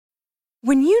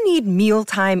When you need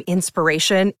mealtime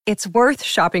inspiration, it's worth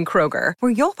shopping Kroger,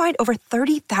 where you'll find over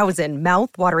 30,000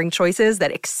 mouth-watering choices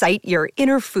that excite your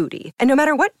inner foodie. And no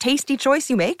matter what tasty choice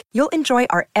you make, you'll enjoy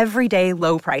our everyday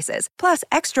low prices, plus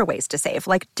extra ways to save,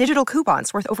 like digital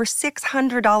coupons worth over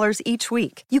 $600 each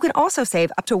week. You can also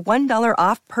save up to $1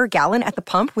 off per gallon at the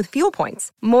pump with fuel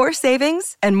points. More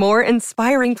savings and more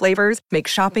inspiring flavors make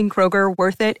shopping Kroger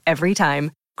worth it every time.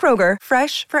 Kroger,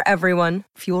 fresh for everyone.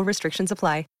 Fuel restrictions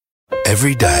apply.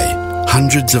 Every day,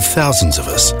 hundreds of thousands of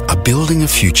us are building a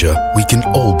future we can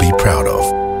all be proud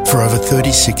of. For over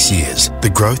 36 years, the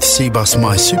Growth Cbus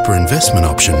My Super investment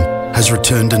option has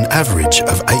returned an average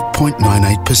of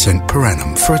 8.98% per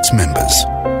annum for its members,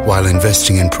 while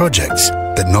investing in projects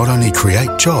that not only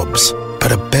create jobs,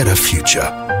 but a better future.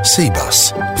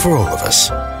 Cbus, for all of us.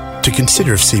 To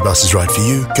consider if Cbus is right for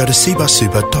you, go to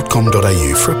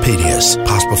cbussuper.com.au for a PDS.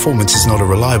 Past performance is not a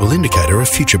reliable indicator of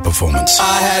future performance.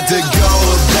 I had to go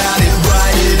about it,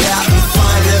 write it out and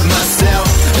find it myself.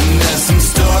 And there's some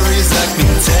stories I can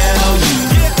tell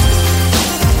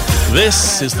you.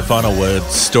 This is the Final Word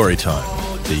Storytime,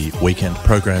 the weekend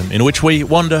program in which we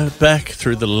wander back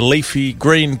through the leafy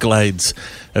green glades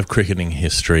of cricketing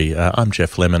history. I'm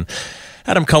Jeff Lemon.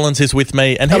 Adam Collins is with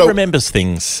me, and he remembers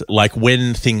things like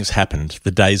when things happened, the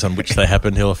days on which they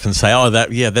happened. He'll often say,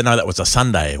 that was a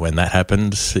Sunday when that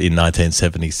happened in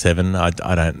 1977. I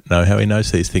don't know how he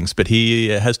knows these things, but he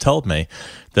has told me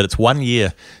that it's 1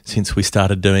 year since we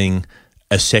started doing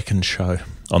a second show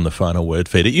on the Final Word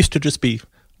feed. It used to just be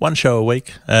one show a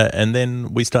week, and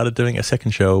then we started doing a second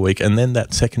show a week, and then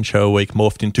that second show a week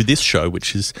morphed into this show,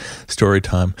 which is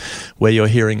Storytime, where you're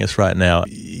hearing us right now.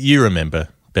 You remember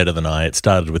better than I. It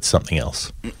started with something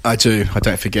else. I do. I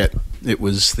don't forget. It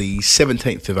was the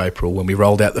 17th of April when we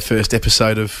rolled out the first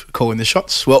episode of Calling the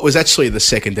Shots. Well, it was actually the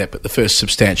second but the first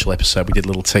substantial episode. We did a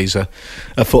little teaser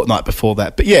a fortnight before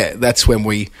that. But yeah, that's when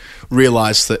we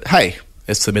realised that, hey,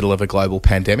 it's the middle of a global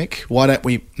pandemic. Why don't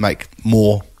we make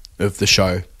more of the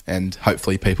show, and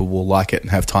hopefully people will like it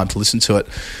and have time to listen to it.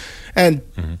 And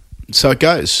so it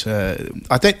goes.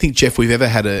 I don't think, Jeff, we've ever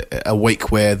had a week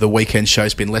where the weekend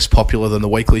show's been less popular than the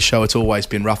weekly show. It's always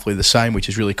been roughly the same, which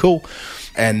is really cool.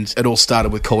 And it all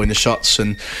started with Calling the Shots,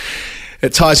 and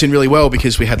it ties in really well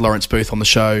because we had Lawrence Booth on the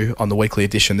show on the weekly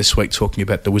edition this week talking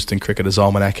about the Wisden Cricketers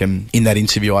Almanac, and in that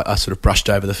interview I sort of brushed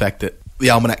over the fact that the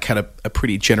Almanac had a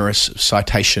pretty generous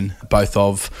citation both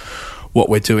of what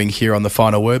we're doing here on the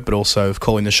Final Word, but also of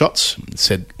Calling the Shots. It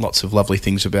said lots of lovely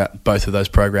things about both of those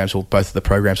programs, or both of the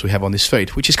programs we have on this feed,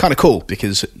 which is kind of cool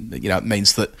because it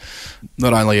means that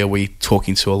not only are we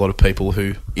talking to a lot of people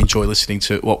who enjoy listening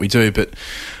to what we do, but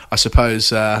I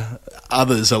suppose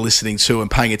others are listening to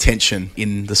and paying attention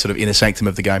in the sort of inner sanctum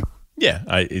of the game. Yeah,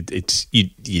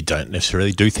 you don't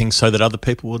necessarily do things so that other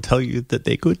people will tell you that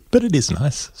they're good, but it is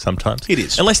nice sometimes. It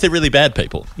is. Unless they're really bad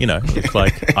people. If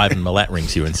like Ivan Milat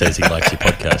rings you and says he likes your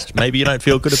podcast, maybe you don't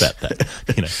feel good about that.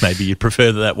 Maybe you'd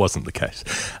prefer that wasn't the case,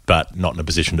 but not in a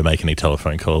position to make any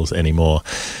telephone calls anymore.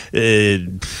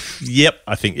 Yep,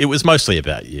 I think it was mostly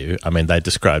about you. I mean, they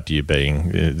described you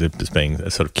as being a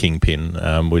sort of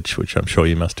kingpin, which I'm sure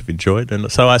you must have enjoyed.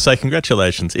 And so I say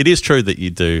congratulations. It is true that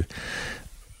you do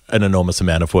an enormous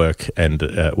amount of work and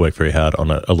work very hard on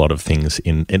a lot of things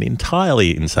in an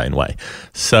entirely insane way.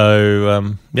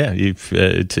 So,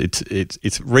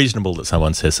 it's reasonable that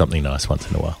someone says something nice once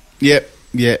in a while. Yep.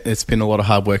 Yeah, it's been a lot of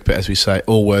hard work, but as we say,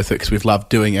 all worth it because we've loved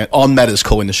doing it. On Matters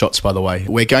Calling the Shots, by the way.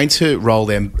 We're going to roll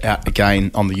them out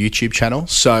again on the YouTube channel.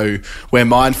 So we're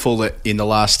mindful that in the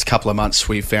last couple of months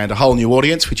we've found a whole new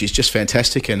audience, which is just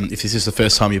fantastic. And if this is the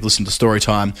first time you've listened to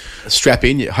Storytime, strap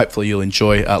in. Hopefully you'll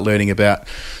enjoy learning about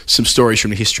some stories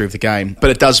from the history of the game. But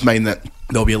it does mean that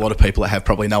there'll be a lot of people that have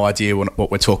probably no idea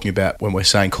what we're talking about when we're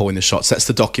saying Calling the Shots. That's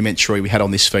the documentary we had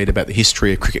on this feed about the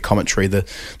history of cricket commentary, the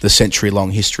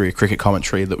century-long history of cricket commentary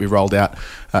that we rolled out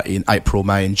in April,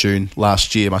 May and June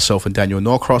last year, myself and Daniel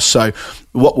Norcross. So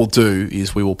what we'll do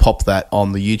is we will pop that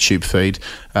on the YouTube feed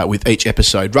with each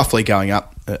episode roughly going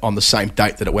up on the same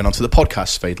date that it went onto the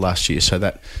podcast feed last year. So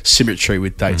that symmetry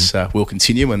with dates will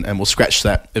continue, and we'll scratch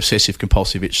that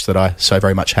obsessive-compulsive itch that I so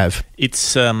very much have.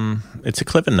 It's a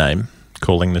clever name,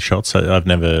 Calling the Shots. I've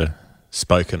never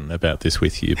spoken about this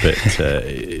with you, but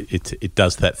it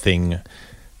does that thing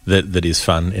that is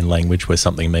fun in language where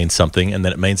something means something and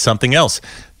then it means something else.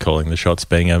 Calling the Shots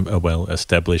being a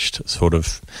well-established sort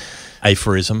of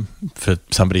aphorism for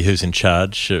somebody who's in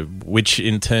charge, which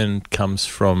in turn comes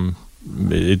from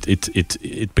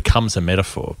it becomes a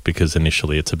metaphor because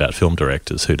initially it's about film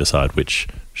directors who decide which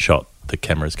shot the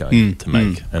camera's going to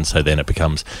make. And so then it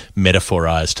becomes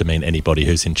metaphorized to mean anybody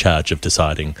who's in charge of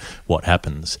deciding what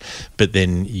happens. But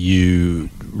then you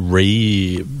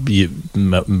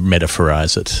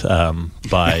metaphorize it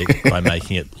by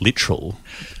making it literal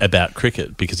about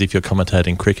cricket, because if you're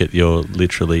commentating cricket, your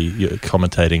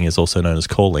commentating is also known as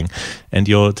calling, and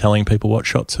you're telling people what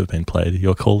shots have been played.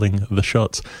 You're calling the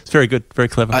shots. It's very good, very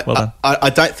clever. Well done. I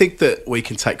don't think that we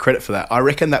can take credit for that. I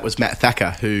reckon that was Matt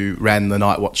Thacker, who ran the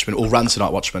Night Watchman, or runs the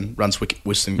Night Watchman, runs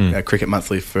Wisdom Cricket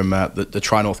Monthly from the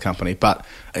Tri-North Company, but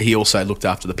he also looked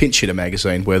after the Pinch Hitter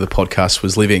magazine, where the podcast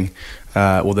was living,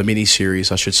 or the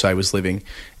mini-series, I should say, was living.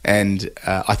 And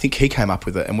I think he came up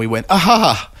with it, and we went,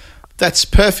 aha, that's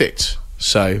perfect.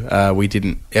 So we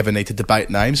didn't ever need to debate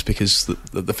names, because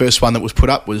the first one that was put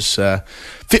up was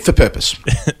fit for purpose.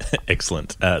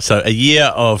 Excellent. So a year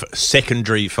of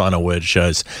secondary final word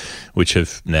shows, which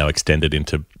have now extended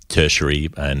into tertiary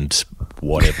and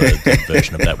whatever the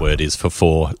version of that word is for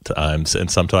 4 times and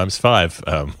sometimes 5.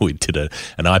 We did an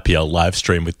IPL live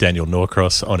stream with Daniel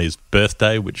Norcross on his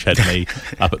birthday, which had me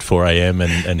up at 4 a.m.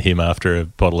 and him after a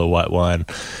bottle of white wine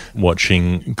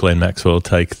watching Glenn Maxwell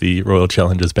take the Royal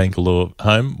Challengers Bangalore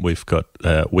home. We've got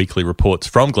weekly reports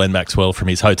from Glenn Maxwell from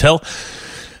his hotel.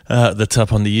 That's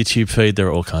up on the YouTube feed. There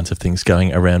are all kinds of things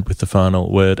going around with the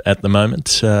final word at the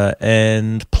moment,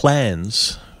 and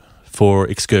plans for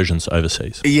excursions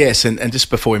overseas. Yes, and just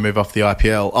before we move off the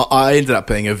IPL, I ended up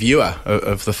being a viewer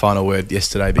of the final word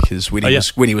yesterday, because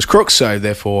Winnie was crook, so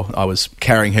therefore I was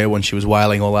carrying her when she was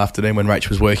wailing all afternoon when Rach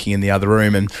was working in the other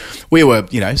room, and we were,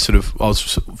 I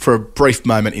was for a brief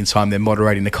moment in time there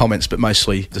moderating the comments, but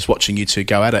mostly just watching you two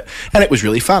go at it, and it was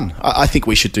really fun. I think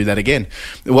we should do that again.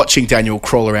 Watching Daniel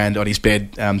crawl around on his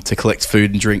bed to collect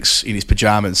food and drinks in his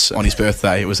pyjamas on his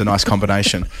birthday, it was a nice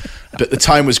combination. But the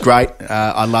tone was great.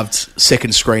 I loved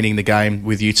second screening the game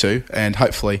with you two, and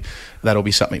hopefully that'll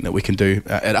be something that we can do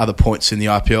at other points in the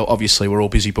IPL. Obviously, we're all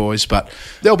busy boys, but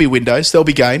there'll be windows, there'll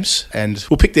be games, and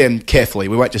we'll pick them carefully.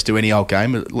 We won't just do any old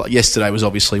game. Yesterday was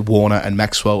obviously Warner and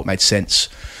Maxwell. It made sense.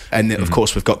 And then, of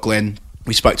course, we've got Glenn.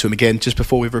 We spoke to him again just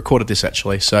before we've recorded this,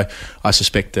 actually. So I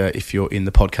suspect if you're in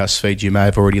the podcast feed, you may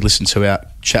have already listened to our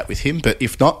chat with him. But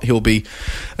if not, he'll be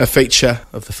a feature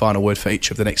of the final word for each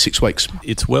of the next 6 weeks.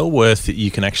 It's well worth it. You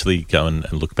can actually go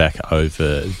and look back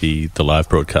over the live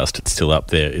broadcast. It's still up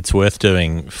there. It's worth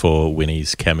doing for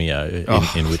Winnie's cameo,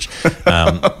 in which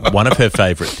one of her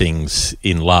favourite things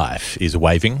in life is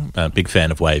waving. Big fan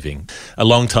of waving. A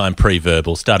long time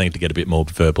pre-verbal, starting to get a bit more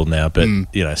verbal now, but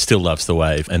still loves the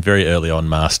wave, and very early on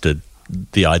mastered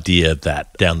the idea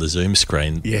that down the Zoom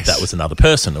screen, that was another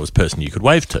person. It was a person you could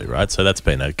wave to, right? So that's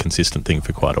been a consistent thing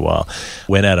for quite a while.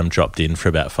 When Adam dropped in for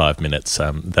about 5 minutes,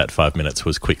 that 5 minutes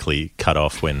was quickly cut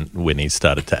off when he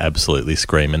started to absolutely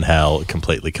scream and howl,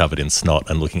 completely covered in snot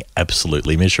and looking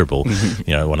absolutely miserable.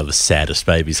 One of the saddest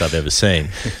babies I've ever seen.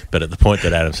 But at the point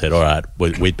that Adam said, all right,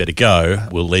 we'd better go,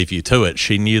 we'll leave you to it,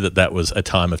 she knew that was a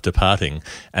time of departing,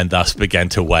 and thus began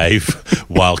to wave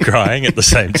while crying at the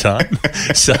same time.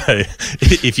 So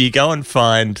if you go and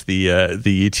find the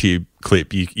YouTube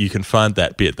clip, you can find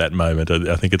that bit, that moment.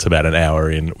 I think it's about an hour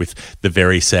in, with the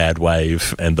very sad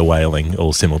wave and the wailing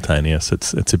all simultaneous.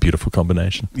 It's a beautiful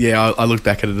combination. Yeah, I looked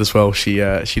back at it as well. She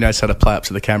knows how to play up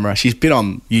to the camera. She's been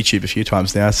on YouTube a few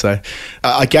times now, so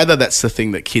I gather that's the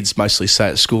thing that kids mostly say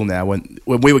at school now. When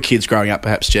we were kids growing up,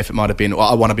 perhaps, Jeff, it might have been,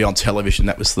 I want to be on television.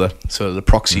 That was the sort of the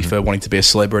proxy for wanting to be a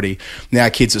celebrity. Now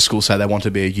kids at school say they want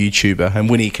to be a YouTuber, and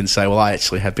Winnie can say, well, I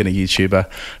actually have been a YouTuber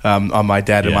on my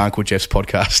dad and my Uncle Jeff's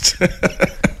podcast.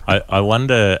 I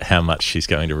wonder how much she's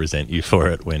going to resent you for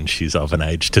it when she's of an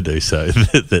age to do so,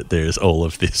 that there's all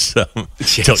of this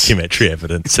documentary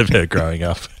evidence of her growing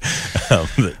up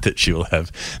that she will have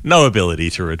no ability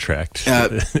to retract.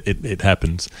 It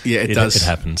happens. Yeah, it does. It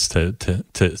happens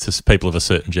to people of a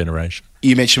certain generation.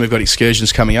 You mentioned we've got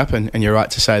excursions coming up, and you're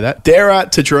right to say that. Dare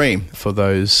to Dream, for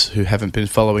those who haven't been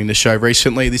following the show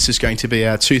recently, this is going to be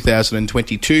our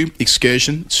 2022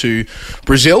 excursion to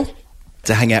Brazil,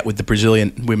 to hang out with the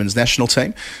Brazilian women's national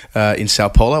team in Sao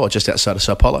Paulo, or just outside of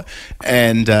Sao Paulo,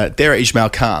 and Dara Ismail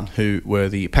Khan, who were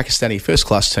the Pakistani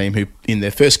first-class team who, in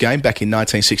their first game back in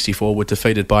 1964, were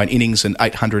defeated by an innings and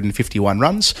 851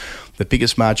 runs, the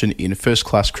biggest margin in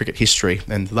first-class cricket history,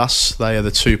 and thus they are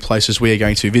the two places we are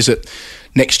going to visit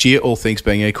next year, all things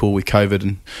being equal with COVID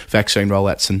and vaccine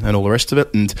rollouts and all the rest of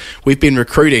it. And we've been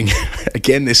recruiting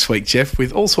again this week, Jeff,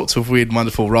 with all sorts of weird,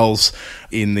 wonderful roles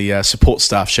in the support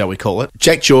staff, shall we call it.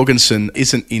 Jack Jorgensen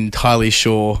isn't entirely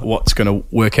sure what's going to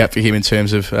work out for him in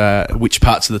terms of which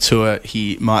parts of the tour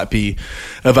he might be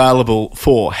available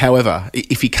for. However,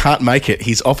 if he can't make it,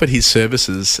 he's offered his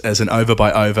services as an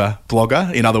over-by-over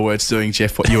blogger. In other words, doing,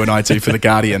 Jeff, what you and I do for The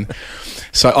Guardian.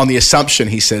 So on the assumption,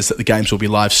 he says, that the games will be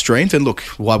live streamed. And look,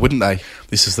 why wouldn't they?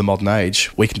 This is the modern age.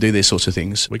 We can do these sorts of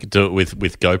things. We could do it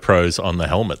with GoPros on the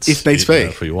helmets. If needs be.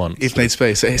 If we want. If needs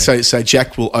be. So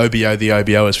Jack will OBO the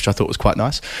OBOers, which I thought was quite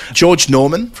nice. George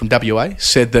Norman from WA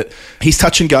said that he's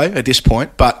touch and go at this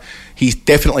point, but he's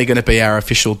definitely going to be our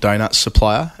official donut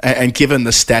supplier. And given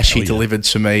the stash he delivered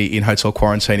to me in hotel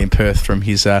quarantine in Perth from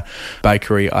his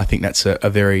bakery, I think that's a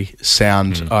very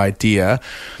sound idea.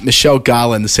 Michelle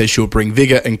Garland says she'll bring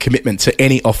vigour and commitment to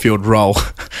any off-field role.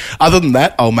 Other than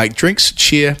that, I'll make drinks,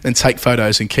 cheer and take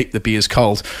photos and keep the beers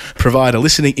cold. Provide a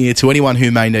listening ear to anyone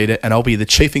who may need it, and I'll be the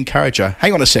chief encourager.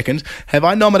 Hang on a second. Have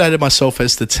I nominated myself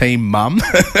as the team mum?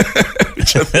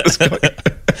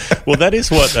 Well, that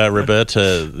is what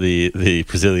Roberta, the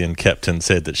Brazilian captain,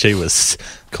 said that she was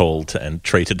called and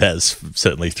treated as,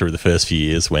 certainly through the first few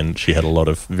years when she had a lot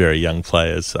of very young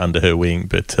players under her wing.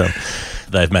 But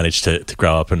they've managed to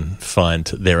grow up and find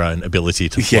their own ability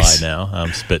to fly now.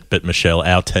 But Michelle,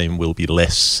 our team will be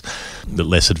less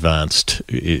advanced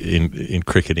in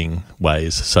cricketing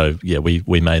ways. So, yeah,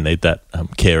 we may need that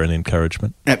care and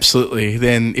encouragement. Absolutely.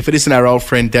 Then if it isn't our old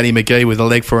friend Danny McGee with a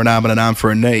leg for an arm and an arm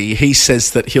for a knee, he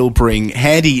says that he'll bring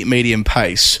handy medium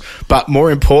pace. But more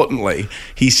importantly,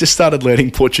 he's just started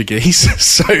learning Portuguese.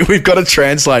 So we've got a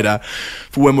translator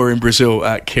for when we're in Brazil,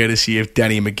 courtesy of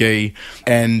Danny McGee.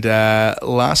 And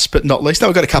last but not least,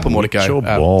 we've got a couple more to go.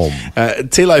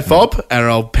 Tilo Fob, our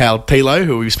old pal Tilo,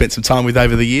 who we've spent some time with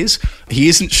over the years, he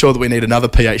isn't sure that we need another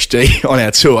PhD on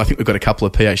our tour. I think we've got a couple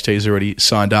of PhDs already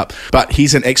signed up. But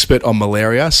he's an expert on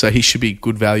malaria, so he should be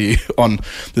good value on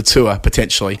the tour,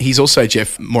 potentially. He's also,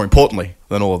 Jeff, more importantly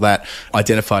than all of that,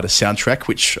 identified a soundtrack,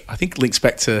 which I think links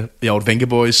back to the old Venga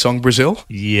Boys song, Brazil.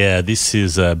 Yeah, this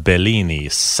is Bellini,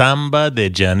 Samba de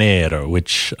Janeiro,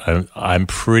 which I'm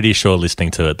pretty sure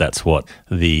listening to it, that's what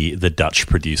the Dutch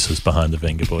producers behind the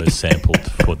Venga Boys sampled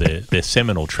for their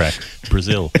seminal track,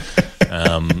 Brazil.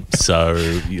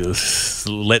 So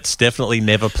let's definitely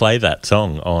never play that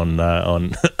song on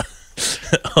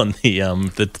on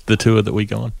the tour that we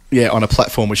go on. Yeah, on a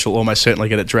platform which will almost certainly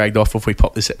get it dragged off if we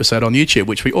pop this episode on YouTube,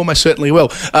 which we almost certainly will.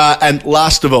 And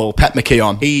last of all, Pat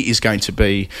McKeon. He is going to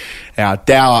be our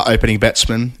dour opening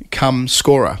batsman come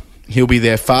scorer. He'll be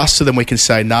there faster than we can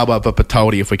say Naba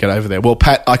Bapatodi if we get over there. Well,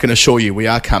 Pat, I can assure you we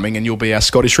are coming and you'll be our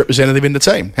Scottish representative in the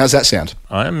team. How's that sound?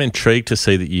 I am intrigued to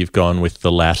see that you've gone with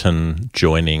the Latin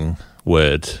joining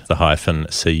word, the hyphen,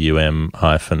 C-U-M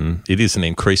hyphen. It is an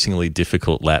increasingly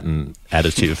difficult Latin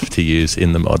adjective to use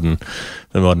in the modern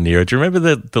era. Do you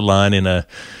remember the line in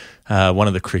one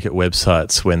of the cricket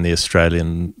websites when the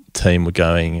Australian team were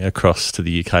going across to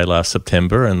the UK last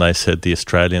September, and they said the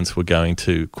Australians were going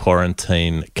to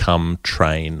quarantine come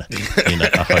train in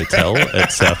a hotel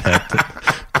at Southampton.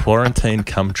 Quarantine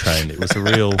come train. It was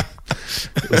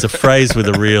a phrase with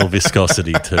a real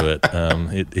viscosity to it.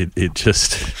 It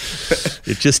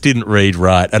just didn't read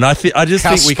right. And I think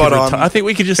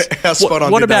we could just. How spot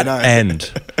on? What about and?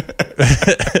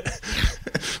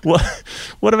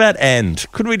 What about and?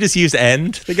 Couldn't we just use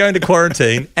and? They're going to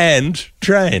quarantine and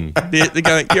train. They're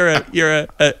going. You're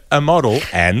a model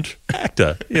and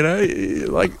actor. You know,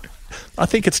 like I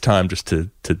think it's time just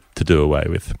to do away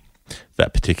with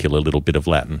that particular little bit of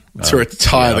Latin. To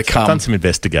retire the cum. I've done some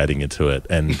investigating into it,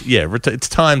 and it's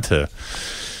time to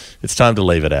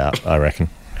leave it out, I reckon.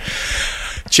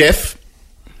 Jeff,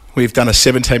 we've done a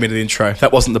 17-minute intro.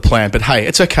 That wasn't the plan, but hey,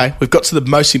 it's okay. We've got to the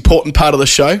most important part of the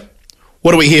show.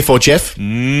 What are we here for, Jeff?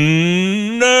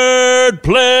 Nerd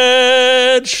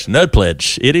Pledge. Nerd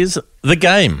Pledge. It is the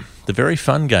game. The very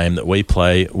fun game that we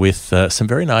play with some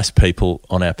very nice people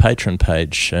on our Patreon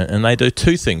page. And they do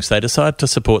two things. They decide to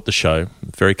support the show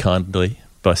very kindly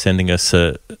by sending us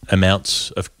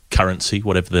amounts of currency,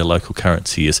 whatever their local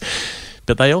currency is.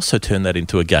 But they also turn that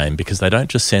into a game because they don't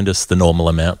just send us the normal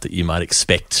amount that you might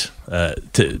expect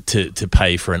to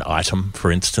pay for an item,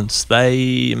 for instance.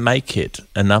 They make it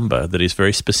a number that is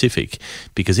very specific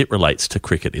because it relates to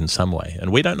cricket in some way.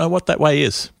 And we don't know what that way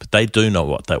is, but they do know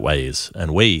what that way is,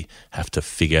 and we have to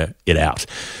figure it out.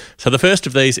 So the first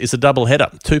of these is a double header.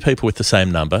 Two people with the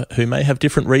same number who may have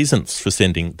different reasons for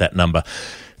sending that number.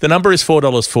 The number is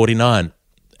 $4.49,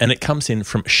 and it comes in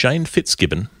from Shane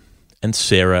Fitzgibbon and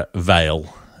Sarah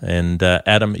Vale. And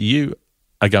Adam, you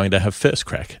are going to have first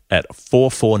crack at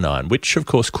 449, which of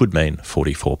course could mean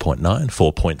 44.9,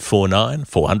 4.49,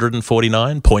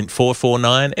 449,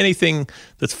 0.449, anything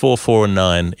that's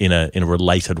 449 in a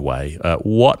related way.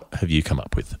 What have you come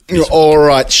up with? All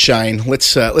right, Shane.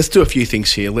 Let's do a few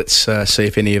things here. Let's see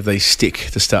if any of these stick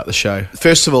to start the show.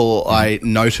 First of all, I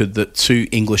noted that 2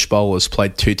 English bowlers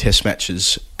played 2 Test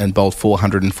matches and bowled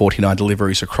 449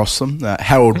 deliveries across them.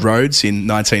 Harold Rhodes in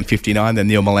 1959, then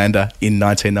Neil Melander in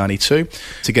 1992.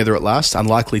 Together at last.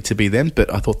 Unlikely to be them,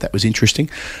 but I thought that was interesting.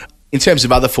 In terms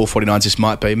of other 449s, this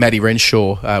might be Matty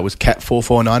Renshaw was Cat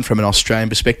 449 from an Australian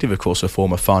perspective, of course, a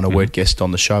former Final Word guest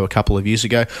on the show a couple of years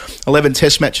ago. 11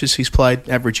 Test matches he's played,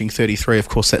 averaging 33, of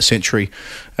course, that century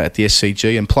at the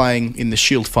SCG, and playing in the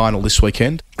Shield final this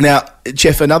weekend. Now,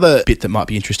 Jeff, another bit that might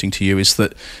be interesting to you is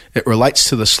that it relates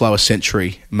to the slowest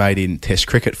century made in Test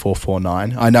cricket,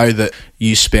 449. I know that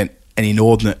you spent an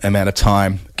inordinate amount of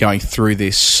time going through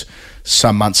this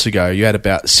some months ago. You had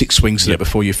about 6 swings at it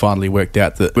before you finally worked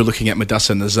out that we're looking at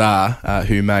Madassa Nazar,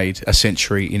 who made a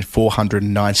century in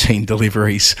 419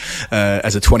 deliveries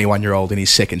as a 21-year-old in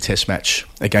his second Test match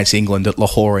against England at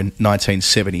Lahore in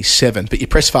 1977. But you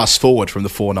press fast forward from the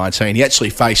 419, he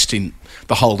actually faced in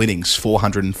the whole innings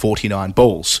 449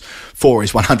 balls. 4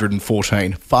 is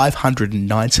 114,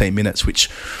 519 minutes, which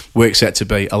works out to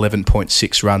be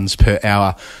 11.6 runs per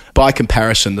hour. By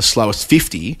comparison, the slowest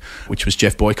 50, which was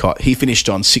Jeff Boycott, he finished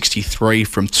on 63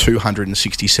 from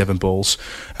 267 balls,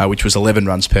 which was 11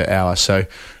 runs per hour. So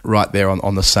right there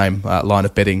on the same line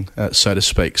of betting, so to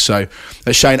speak. So,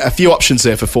 Shane, a few options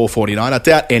there for 449. I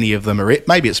doubt any of them are it.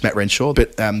 Maybe it's Matt Renshaw,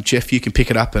 but Jeff, you can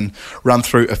pick it up and run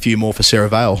through a few more for Sarah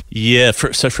Vale. Yeah,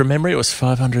 so from memory, it was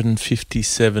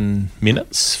 557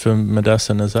 minutes from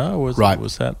Madassa Nazar. Was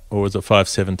that, or was it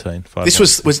 517? This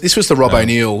was the Rob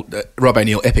O'Neill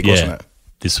epic, wasn't it?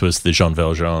 This was the Jean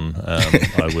Valjean.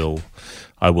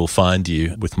 I will find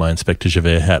you with my Inspector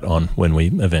Javert hat on when we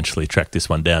eventually track this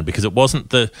one down, because it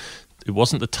wasn't the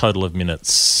total of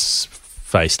minutes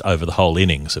faced over the whole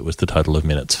innings. It was the total of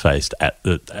minutes faced at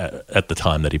the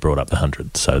time that he brought up the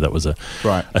 100. So that was a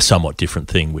somewhat different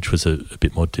thing, which was a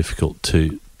bit more difficult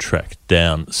to track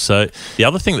down. So the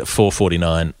other thing that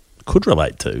 449 could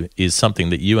relate to is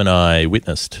something that you and I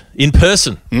witnessed in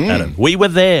person, Adam. We were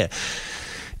there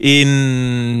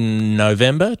in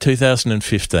November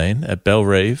 2015 at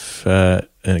Bellerive, an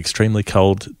extremely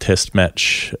cold Test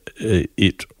match.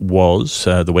 It was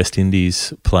the West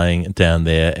Indies playing down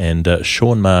there, and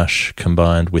Shaun Marsh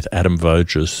combined with Adam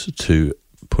Voges to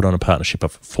put on a partnership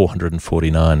of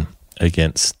 449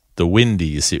 against the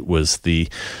Windies. It was the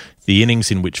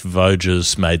innings in which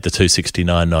Voges made the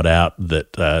 269 not out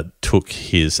that took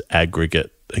his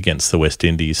aggregate against the West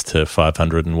Indies to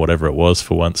 500 and whatever it was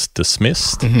for once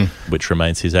dismissed, which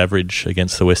remains his average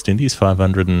against the West Indies,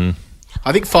 500 and...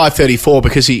 I think 534,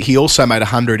 because he also made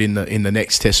 100 in the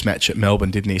next Test match at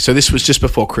Melbourne, didn't he? So this was just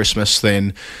before Christmas.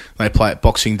 Then they play at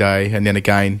Boxing Day, and then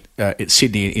again at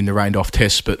Sydney in the rained-off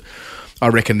Test. But I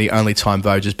reckon the only time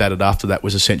Voges batted after that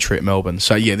was a century at Melbourne.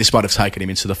 So, yeah, this might have taken him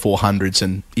into the 400s,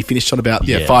 and he finished on about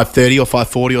 530 or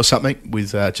 540 or something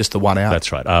with just the one out.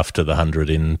 That's right, after the 100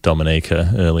 in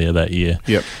Dominica earlier that year.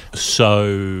 Yep.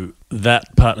 So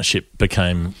that partnership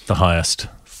became the highest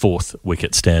fourth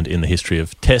wicket stand in the history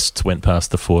of Tests, went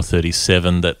past the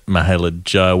 437 that Mahela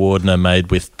Jayawardene made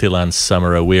with Thilan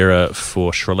Samarawira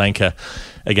for Sri Lanka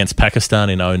against Pakistan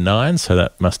in 2009. So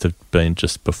that must have been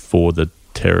just before the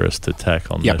terrorist attack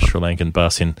on the Sri Lankan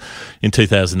bus in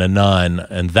 2009,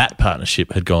 and that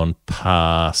partnership had gone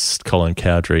past Colin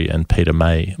Cowdrey and Peter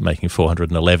May, making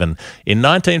 411. In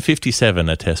 1957,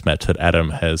 a Test match that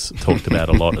Adam has talked about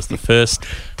a lot as the first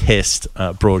Test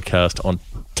broadcast on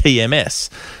TMS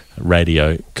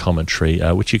radio commentary,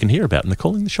 which you can hear about in the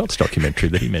Calling the Shots documentary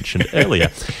that he mentioned earlier.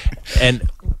 And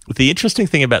the interesting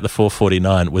thing about the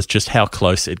 449 was just how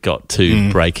close it got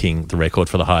to breaking the record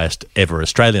for the highest ever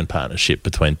Australian partnership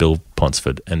between Bill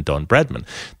Ponsford and Don Bradman.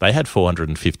 They had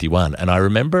 451, and I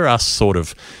remember us sort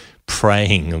of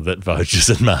praying that Voges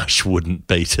and Marsh wouldn't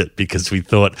beat it, because we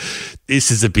thought,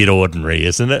 this is a bit ordinary,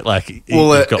 isn't it? Like,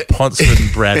 you've got Ponsford and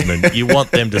Bradman. You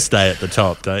want them to stay at the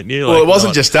top, don't you? Well, it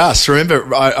wasn't just us.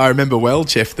 Remember, I remember well,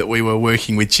 Jeff, that we were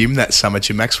working with Jim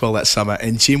Maxwell that summer,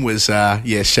 and Jim was,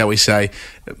 shall we say,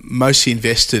 mostly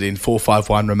invested in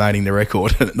 451 remaining the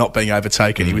record and it not being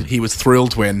overtaken. He was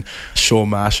thrilled when Shaun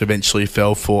Marsh eventually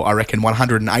fell for, I reckon,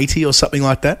 180 or something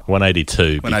like that.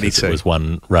 182. Because it was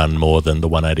one run more than the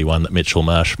 181 that Mitchell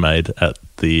Marsh made at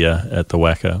the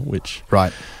WACA, which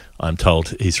I'm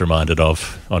told he's reminded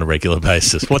of on a regular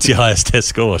basis. What's your highest Test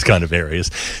score? Kind of areas.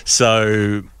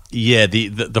 So, yeah,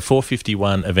 the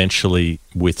 451 eventually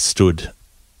withstood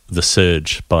the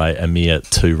surge by a mere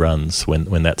 2 runs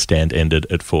when that stand ended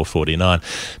at 449.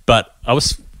 But I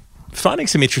was finding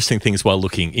some interesting things while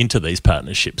looking into these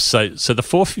partnerships. So the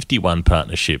 451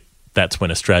 partnership, that's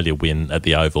when Australia win at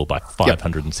the Oval by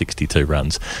 562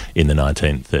 runs in the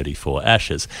 1934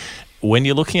 Ashes. When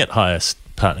you're looking at highest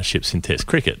partnerships in Test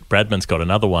cricket, Bradman's got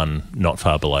another one not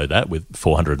far below that with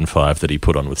 405 that he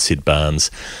put on with Sid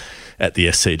Barnes at the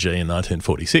SCG in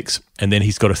 1946. And then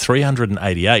he's got a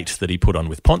 388 that he put on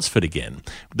with Ponsford again.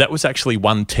 That was actually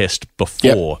one test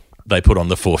before they put on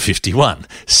the 451.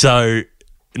 So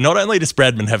not only does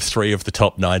Bradman have 3 of the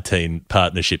top 19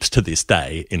 partnerships to this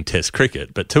day in Test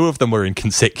cricket, but 2 of them were in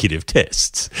consecutive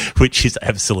tests, which is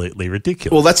absolutely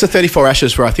ridiculous. Well, that's the 34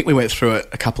 Ashes where I think we went through it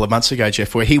a couple of months ago,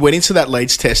 Jeff, where he went into that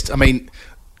Leeds test. I mean,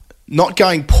 not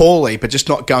going poorly, but just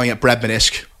not going at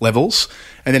Bradman-esque levels.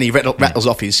 And then he rattles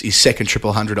off his second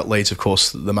triple hundred at Leeds. Of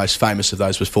course, the most famous of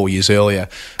those was 4 years earlier,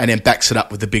 and then backs it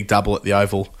up with the big double at the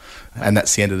Oval, and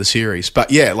that's the end of the series. But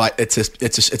yeah, like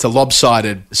it's a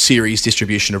lopsided series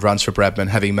distribution of runs for Bradman,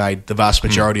 having made the vast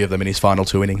majority of them in his final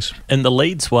 2 innings. And the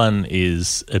Leeds one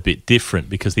is a bit different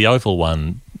because the Oval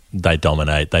one, they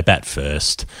dominate, they bat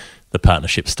first. The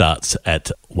partnership starts at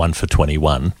 1 for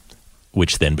 21.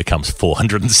 Which then becomes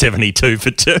 472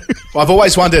 for 2. Well, I've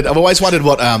always wondered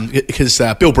what because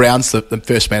Bill Brown's the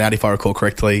first man out, if I recall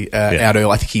correctly, out early.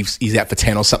 I think he's out for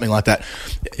 10 or something like that.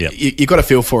 Yep. You got to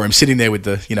feel for him sitting there with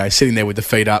the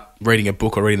feet up, reading a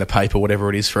book or reading the paper, whatever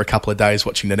it is, for a couple of days,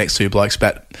 watching the next 2 blokes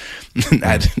bat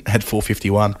had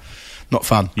 451. Not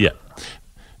fun. Yeah.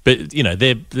 But, you know,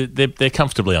 they're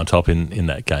comfortably on top in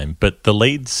that game. But the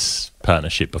Leeds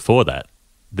partnership before that,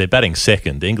 they're batting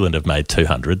second. England have made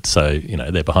 200, so, you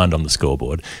know, they're behind on the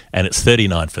scoreboard. And it's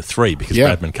 39 for 3 because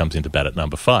Bradman comes into bat at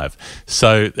number 5.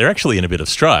 So they're actually in a bit of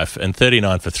strife, and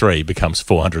 39 for 3 becomes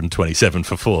 427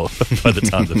 for 4 by the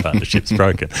time the partnership's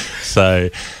broken. So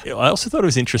I also thought it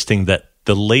was interesting that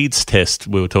the Leeds test,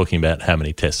 we were talking about how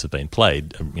many tests have been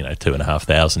played,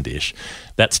 2,500-ish.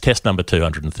 That's test number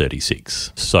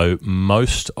 236. So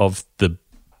most of the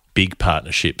big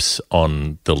partnerships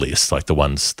on the list, like the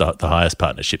ones, the highest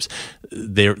partnerships,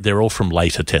 they're all from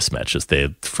later test matches.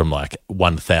 They're from like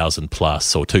 1,000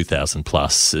 plus or 2,000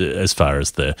 plus as far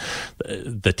as the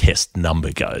test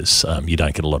number goes. You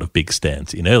don't get a lot of big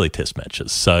stands in early test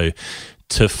matches. So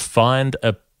to find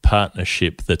a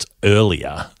partnership that's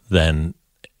earlier than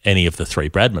any of the 3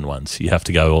 Bradman ones, you have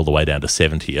to go all the way down to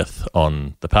 70th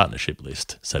on the partnership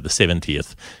list. So the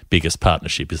 70th biggest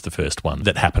partnership is the first one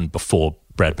that happened before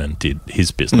Bradman did his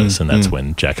business, and that's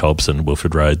when Jack Hobbs and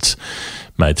Wilfred Rhodes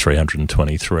made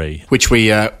 323. Which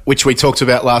we talked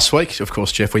about last week. Of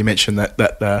course, Jeff, we mentioned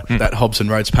that Hobbs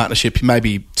and Rhodes partnership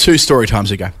maybe 2 story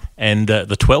times ago. And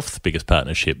the 12th biggest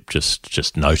partnership,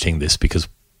 just noting this because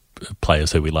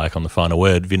players who we like on the final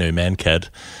word, Vinu Mankad,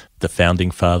 the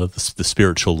founding father, the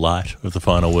spiritual light of the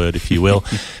final word, if you will,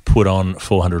 put on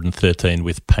 413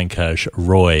 with Pankaj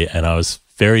Roy, and I was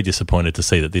very disappointed to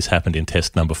see that this happened in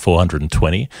test number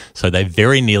 420. So they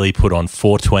very nearly put on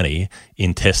 420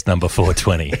 in test number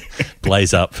 420.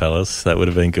 Blaze up, fellas. That would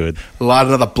have been good. Light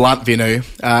another blunt, Vinu.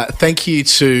 Thank you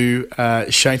to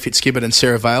Shane Fitzgibbon and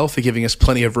Sarah Vale for giving us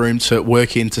plenty of room to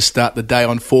work in to start the day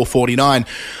on 4:49.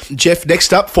 Jeff,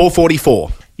 next up,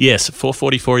 4:44. Yes,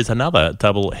 4:44 is another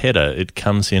double header. It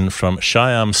comes in from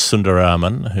Shyam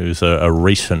Sundaraman, who's a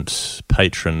recent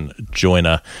patron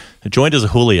joiner, who joined as a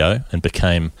Julio and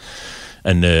became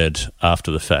a nerd after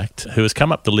the fact, who has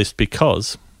come up the list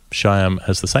because Shyam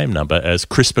has the same number as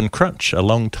Crispin Crunch, a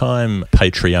long-time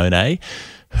Patreon,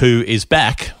 who is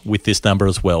back with this number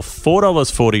as well.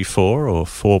 $4.44 or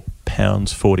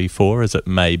 £4.44 as it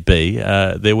may be.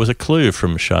 There was a clue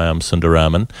from Shyam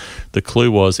Sundaraman. The clue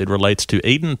was it relates to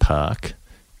Eden Park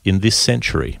in this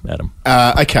century, Adam.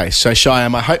 Okay, so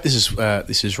Shyam, I hope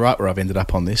this is right where I've ended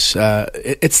up on this.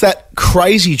 It's that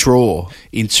crazy draw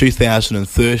in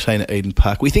 2013 at Eden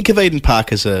Park. We think of Eden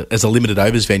Park as a limited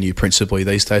overs venue principally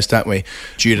these days, don't we?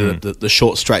 Due to the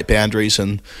short straight boundaries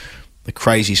and the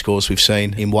crazy scores we've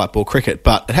seen in white ball cricket,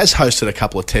 but it has hosted a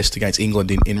couple of tests against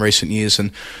England in recent years, and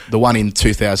the one in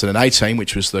 2018,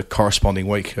 which was the corresponding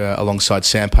week alongside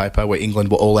Sandpaper, where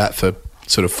England were all out for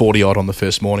sort of 40-odd on the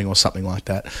first morning or something like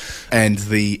that, and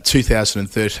the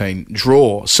 2013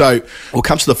 draw. So we'll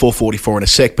come to the 4:44 in a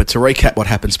sec, but to recap what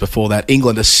happens before that,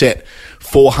 England are set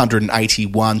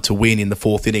 481 to win in the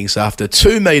 4th innings after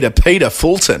 2-metre Peter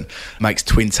Fulton makes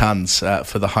twin tons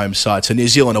for the home side. So New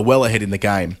Zealand are well ahead in the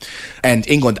game, and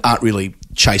England aren't really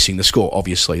chasing the score,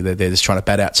 obviously. They're just trying to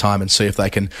bat out time and see if they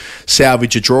can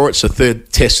salvage a draw. It's the 3rd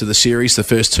test of the series. The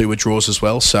first 2 were draws as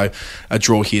well, so a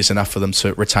draw here is enough for them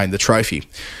to retain the trophy.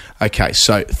 Okay,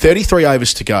 so 33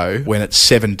 overs to go when it's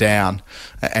 7 down,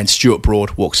 and Stuart Broad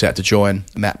walks out to join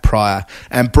Matt Pryor.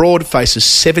 And Broad faces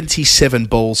 77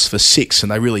 balls for 6,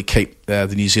 and they really keep the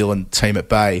New Zealand team at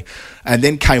bay. And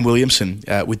then Kane Williamson,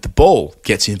 with the ball,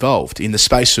 gets involved. In the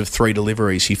space of 3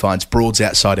 deliveries, he finds Broad's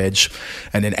outside edge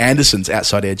and then Anderson's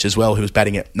outside edge as well, who was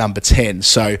batting at number 10.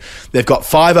 So they've got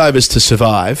 5 overs to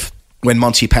survive when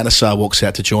Monty Panesar walks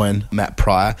out to join Matt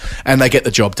Pryor, and they get the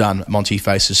job done. Monty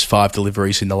faces 5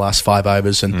 deliveries in the last 5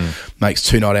 overs and makes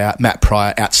 2 not out. Matt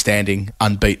Pryor, outstanding,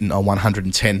 unbeaten on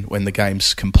 110 when the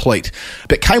game's complete.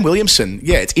 But Kane Williamson,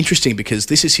 it's interesting because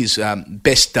this is his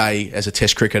best day as a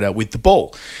Test cricketer with the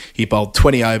ball. He bowled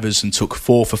 20 overs and took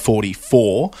 4 for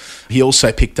 44. He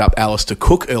also picked up Alistair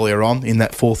Cook earlier on in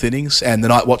that 4th innings, and the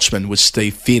night watchman was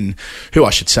Steve Finn, who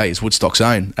I should say is Woodstock's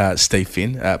own Steve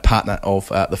Finn, partner of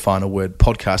the Final Word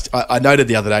podcast. I noted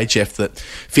the other day, Jeff, that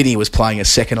Finney was playing a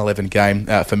second 11 game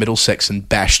for Middlesex and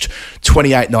bashed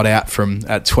 28 not out from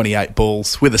 28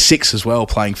 balls, with a 6 as well,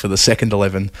 playing for the second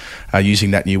 11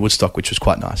 using that new Woodstock, which was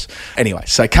quite nice. Anyway,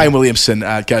 so Kane Williamson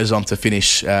goes on to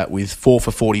finish with 4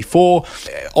 for 44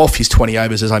 off his 20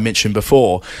 overs, as I mentioned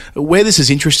before. Where this is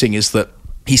interesting is that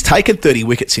he's taken 30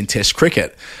 wickets in Test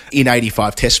cricket in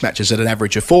 85 Test matches at an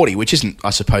average of 40, which isn't, I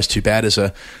suppose, too bad as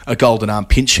a golden arm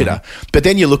pinch hitter. But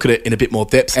then you look at it in a bit more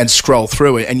depth and scroll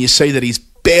through it, and you see that he's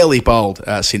barely bowled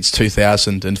since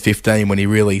 2015, when he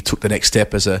really took the next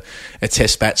step as a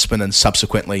Test batsman and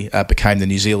subsequently became the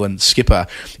New Zealand skipper.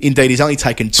 Indeed, he's only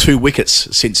taken 2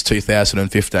 wickets since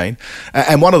 2015,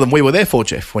 and one of them we were there for,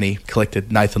 Jeff, when he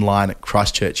collected Nathan Lyon at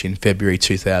Christchurch in February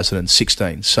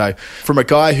 2016. So from a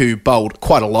guy who bowled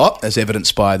quite a lot, as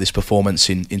evidenced by this performance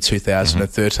in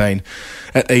 2013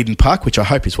 at Eden Park, which I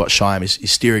hope is what Shyam is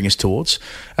steering us towards,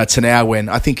 to now when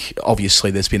I think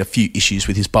obviously there's been a few issues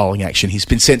with his bowling action. He's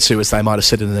been sent to, as they might have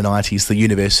said in the 90s, the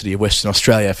University of Western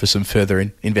Australia for some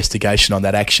further investigation on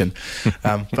that action.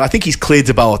 But I think he's cleared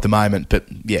to bowl at the moment. But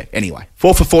anyway,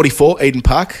 4 for 44, Eden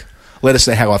Park. Let us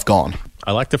know how I've gone.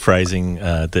 I like the phrasing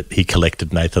that he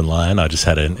collected Nathan Lyon. I just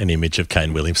had an image of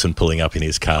Kane Williamson pulling up in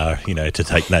his car, to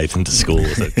take Nathan to school.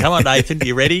 Come on, Nathan,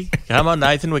 you ready? Come on,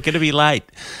 Nathan, we're going to be late.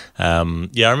 I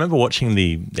remember watching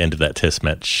the end of that Test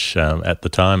match at the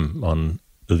time on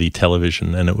the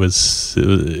television, and it was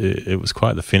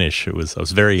quite the finish. I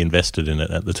was very invested in it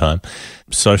at the time.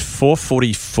 So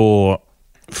 444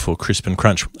 for Crispin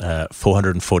Crunch,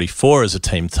 444 as a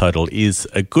team total is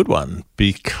a good one,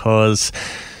 because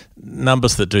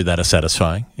numbers that do that are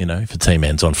satisfying. If a team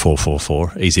ends on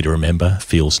 444, easy to remember,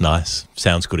 feels nice,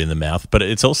 sounds good in the mouth. But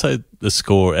it's also the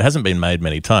score. It hasn't been made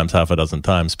many times, half a dozen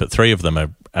times, but 3 of them are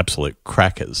absolute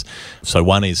crackers. So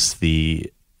one is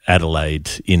the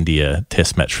Adelaide-India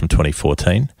Test match from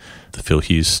 2014, the Phil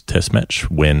Hughes Test match,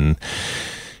 when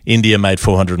India made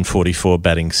 444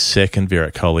 batting second.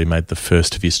 Virat Kohli made the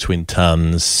first of his twin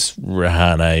tons.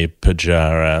 Rahane,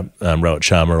 Pujara, Rohit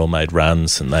Sharma all made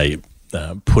runs, and they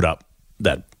put up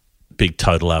that big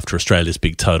total after Australia's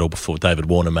big total before David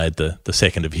Warner made the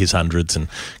second of his hundreds, and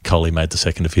Kohli made the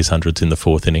second of his hundreds in the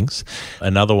 4th innings.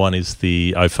 Another one is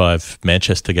the 05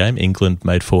 Manchester game. England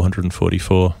made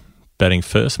 444 batting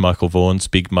first. Michael Vaughan's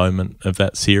big moment of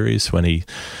that series, when he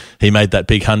made that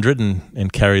big 100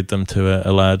 and carried them to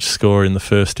a large score in the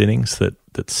first innings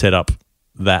that set up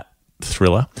that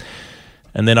thriller.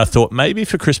 And then I thought maybe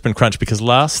for Crispin Crunch, because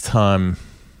last time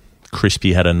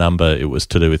Crispy had a number, it was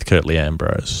to do with Curtly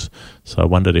Ambrose. So I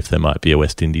wondered if there might be a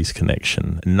West Indies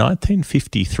connection. In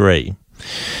 1953,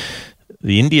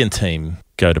 the Indian team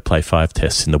go to play 5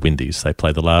 tests in the Windies. They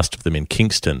play the last of them in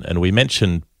Kingston. And we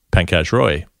mentioned Pankaj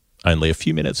Roy only a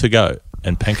few minutes ago.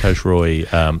 And Pankaj Roy,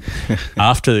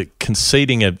 after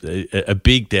conceding a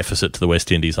big deficit to the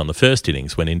West Indies on the first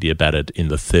innings, when India batted in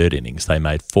the 3rd innings, they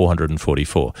made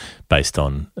 444 based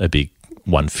on a big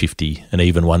 150, an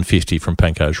even 150 from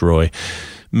Pankaj Roy,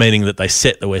 meaning that they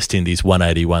set the West Indies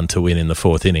 181 to win in the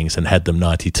 4th innings and had them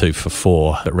 92 for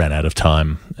 4, but ran out of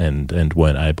time and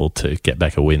weren't able to get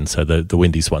back a win. So the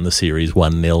Windies won the series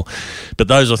 1-0. But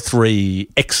those are 3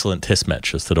 excellent Test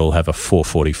matches that all have a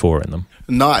 444 in them.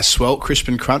 Nice. Well,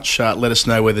 Crispin Crunch, let us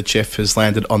know whether Jeff has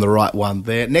landed on the right one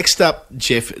there. Next up,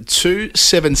 Jeff,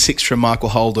 276 from Michael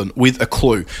Holden with a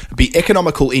clue. Be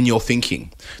economical in your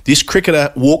thinking. This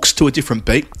cricketer walks to a different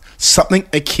beat, something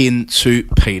akin to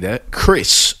Peter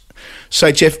Criss.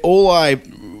 So, Jeff, all I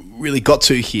really got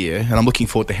to here, and I'm looking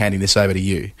forward to handing this over to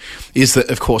you, is that,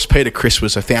 of course, Peter Criss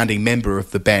was a founding member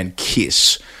of the band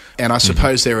Kiss. And I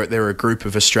suppose there are a group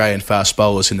of Australian fast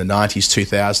bowlers in the 90s,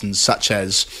 2000s, such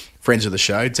as friends of the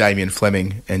show, Damien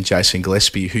Fleming and Jason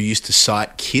Gillespie, who used to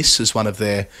cite Kiss as one of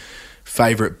their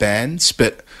favourite bands,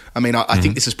 but I mean, I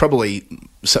think this is probably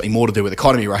something more to do with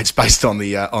economy rates based on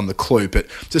the clue. But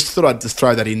just thought I'd just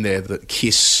throw that in there, that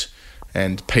Kiss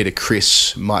and Peter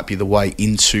Criss might be the way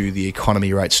into the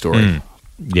economy rate story.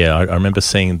 Yeah, I remember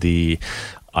seeing the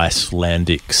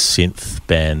Icelandic synth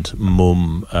band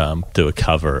Mum do a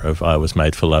cover of "I Was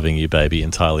Made for Loving You, Baby"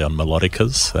 entirely on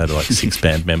melodicas. They had like 6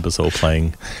 band members all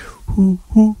playing.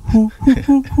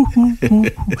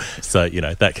 So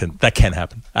that can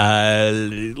happen.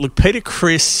 Look, Peter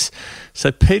Criss.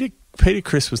 So Peter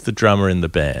Criss was the drummer in the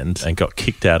band and got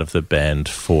kicked out of the band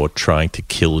for trying to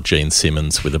kill Gene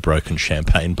Simmons with a broken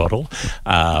champagne bottle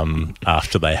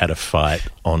after they had a fight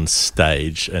on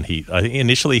stage. And I think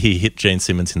initially he hit Gene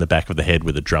Simmons in the back of the head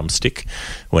with a drumstick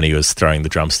when he was throwing the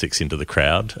drumsticks into the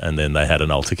crowd. And then they had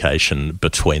an altercation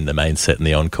between the main set and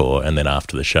the encore. And then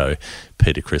after the show,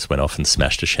 Peter Criss went off and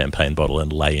smashed a champagne bottle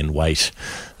and lay in wait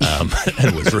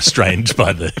and was restrained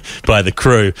by the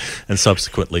crew, and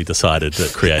subsequently decided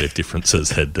that creative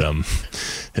differences had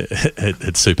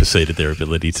superseded their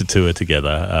ability to tour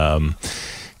together.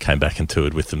 Came back and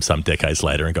toured with them some decades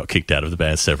later and got kicked out of the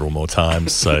band several more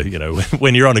times. So,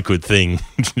 when you're on a good thing,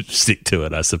 stick to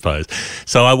it, I suppose.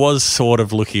 So I was sort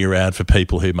of looking around for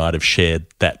people who might have shared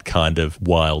that kind of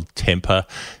wild temper,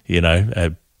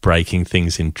 breaking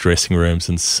things in dressing rooms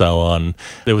and so on.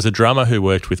 There was a drummer who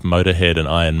worked with Motorhead and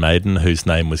Iron Maiden whose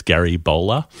name was Gary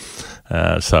Bowler.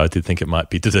 So I did think it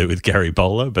might be to do with Gary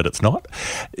Bowler, but it's not.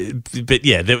 But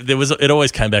yeah, it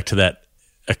always came back to that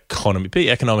economy. Be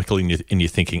economical in your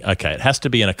thinking. Okay, it has to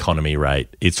be an economy rate.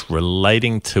 It's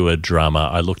relating to a drummer.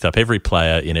 I looked up every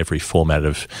player in every format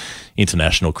of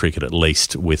international cricket, at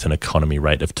least with an economy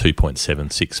rate of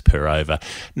 2.76 per over,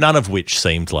 none of which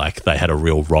seemed like they had a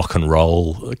real rock and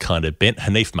roll kind of bent.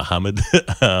 Hanif Mohammed,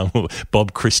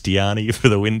 Bob Christiani for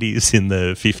the Windies in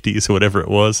the 50s or whatever it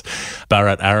was,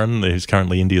 Bharat Aaron, who's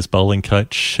currently India's bowling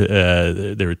coach.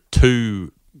 There are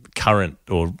 2 current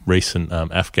or recent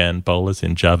Afghan bowlers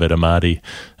in Javed Ahmadi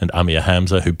and Amir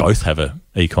Hamza, who both have a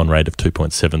econ rate of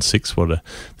 2.76. What are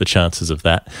the chances of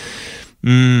that?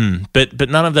 But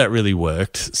none of that really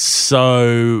worked.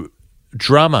 So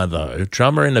drummer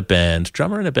in a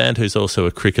band who's also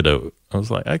a cricketer. I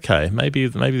was like, okay, maybe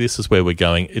this is where we're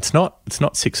going. It's not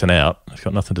Six and Out. It's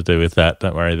got nothing to do with that.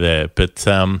 Don't worry there. But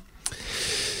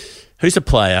who's a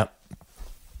player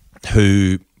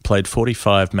who played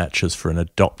 45 matches for an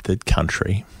adopted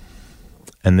country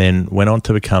and then went on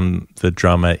to become the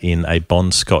drummer in a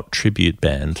Bon Scott tribute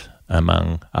band,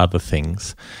 among other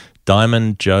things.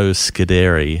 Diamond Joe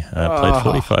Scuderi played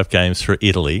 45 games for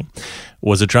Italy,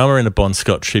 was a drummer in a Bon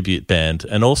Scott tribute band,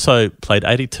 and also played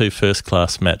 82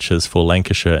 first-class matches for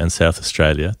Lancashire and South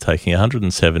Australia, taking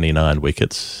 179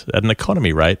 wickets at an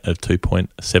economy rate of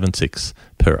 2.76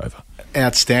 per over.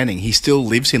 Outstanding. He still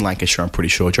lives in Lancashire, I'm pretty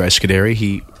sure, Joe Scuderi.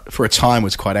 He, for a time,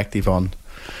 was quite active on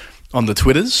the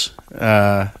Twitters.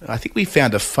 I think we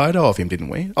found a photo of him, didn't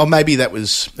we? Oh, maybe that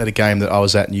was at a game that I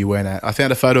was at and you weren't at. I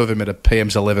found a photo of him at a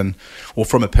PM's 11, or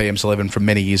from a PM's 11 from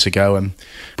many years ago, and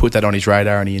put that on his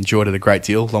radar, and he enjoyed it a great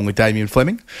deal, along with Damien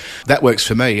Fleming. That works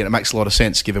for me, and it makes a lot of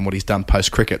sense given what he's done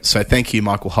post-cricket. So thank you,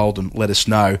 Michael Holden. Let us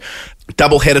know.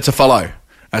 Double-header to follow.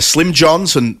 Slim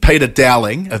Johns and Peter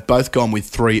Dowling have both gone with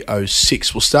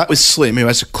 306. We'll start with Slim, who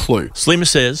has a clue. Slim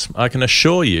says, I can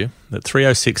assure you that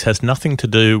 306 has nothing to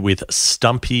do with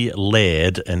Stumpy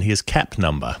Laird and his cap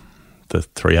number, the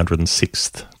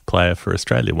 306th player for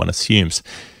Australia, one assumes.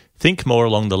 Think more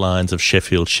along the lines of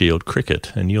Sheffield Shield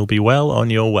cricket and you'll be well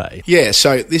on your way. Yeah,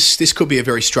 so this could be a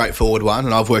very straightforward one,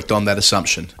 and I've worked on that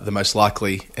assumption. The most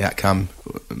likely outcome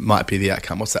might be the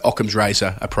outcome. What's that? Occam's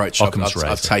razor approach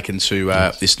I've taken to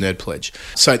this nerd pledge.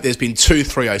 So there's been 2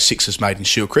 306s made in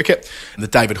Shield cricket. The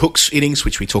David Hookes innings,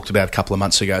 which we talked about a couple of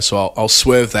months ago, so I'll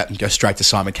swerve that and go straight to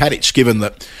Simon Katich, given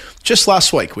that just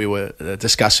last week we were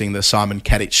discussing the Simon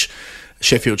Katich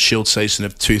Sheffield Shield season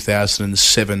of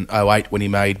 2007-08 when he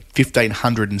made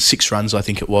 1,506 runs, I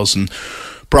think it was, and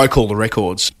broke all the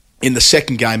records. In the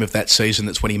second game of that season,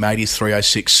 that's when he made his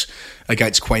 306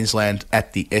 against Queensland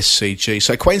at the SCG.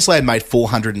 So Queensland made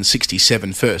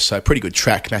 467 first, so pretty good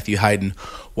track. Matthew Hayden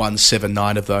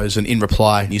 179 of those, and in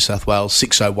reply, New South Wales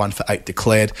 601 for 8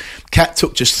 declared. Cat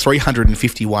took just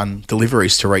 351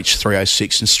 deliveries to reach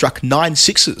 306 and struck 9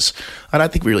 sixes. I don't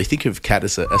think we really think of Cat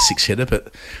as a six-hitter,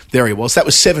 but there he was. That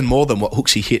was 7 more than what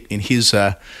Hooksy hit in his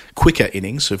quicker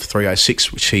innings of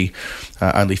 306, which he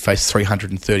only faced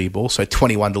 330 balls, so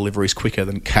 21 deliveries quicker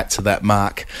than Cat to that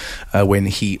mark when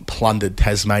he plundered plundered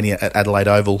Tasmania at Adelaide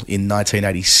Oval in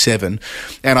 1987.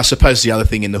 And I suppose the other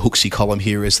thing in the Hooksy column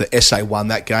here is that SA won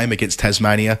that game against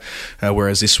Tasmania,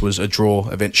 whereas this was a draw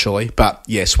eventually. But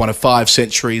yes, one of 5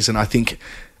 centuries, and I think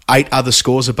 8 other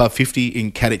scores above 50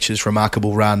 in Kadic's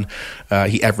remarkable run.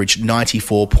 He averaged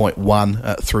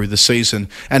 94.1 through the season.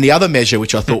 And the other measure,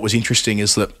 which I thought was interesting,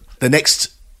 is that the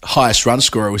next highest run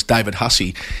scorer was David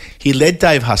Hussey. He led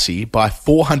Dave Hussey by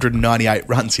 498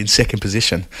 runs in second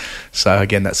position. So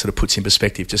again, that sort of puts in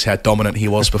perspective just how dominant he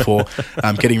was before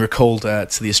getting recalled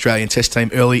to the Australian Test team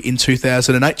early in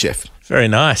 2008, Jeff. Very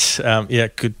nice.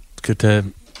 Good to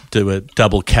do a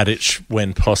double Kadic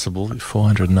when possible.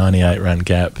 498 run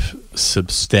gap,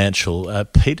 substantial.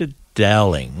 Peter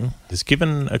Dowling has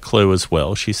given a clue as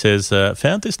well. She says,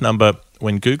 found this number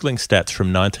when Googling stats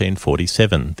from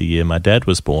 1947, the year my dad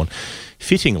was born.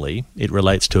 Fittingly, it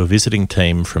relates to a visiting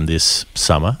team from this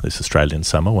summer, this Australian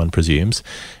summer, one presumes,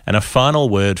 and a final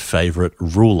word favourite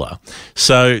ruler.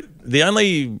 So the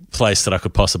only place that I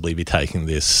could possibly be taking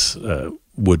this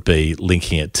would be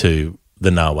linking it to the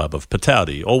Nawab of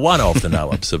Pataudi, or one of the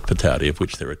Nawabs of Pataudi, of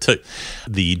which there are 2.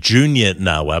 The junior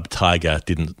Nawab, Tiger,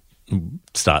 didn't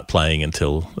start playing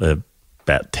until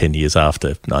about 10 years after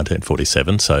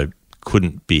 1947, so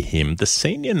couldn't be him. The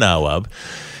senior Nawab,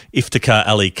 Iftikhar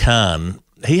Ali Khan,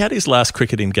 he had his last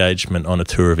cricket engagement on a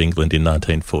tour of England in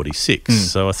 1946.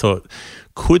 So I thought,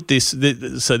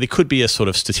 so there could be a sort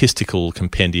of statistical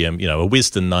compendium, a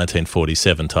Wisden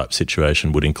 1947 type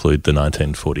situation would include the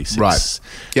 1946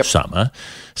 summer.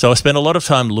 So I spent a lot of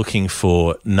time looking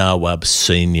for Nawab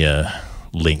senior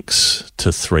links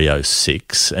to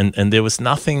 306, and there was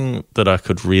nothing that I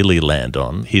could really land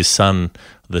on. His son,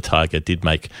 the Tiger, did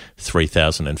make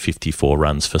 3,054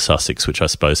 runs for Sussex, which I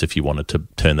suppose if you wanted to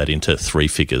turn that into 3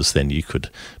 figures, then you could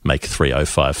make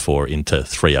 3,054 into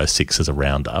 306 as a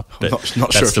round-up. But I'm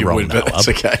not sure if you would, but that's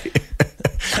okay.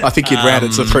 I think you'd round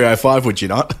it to 305, would you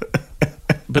not?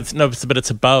 but it's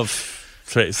above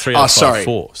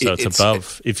 3,054, so it's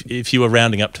above. If you were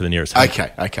rounding up to the nearest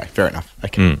 100. Okay, fair enough.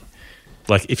 Okay.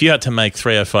 Like if you had to make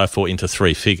 3,054 into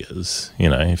 3 figures,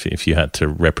 if you had to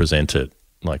represent it,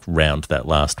 like round that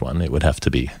last one, it would have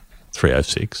to be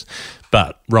 306.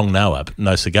 But wrong Nawab,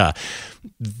 no cigar.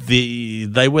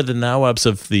 They were the Nawabs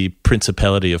of the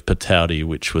Principality of Pataudi,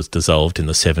 which was dissolved in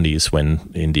the 70s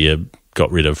when India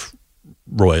got rid of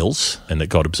royals and it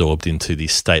got absorbed into the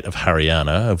state of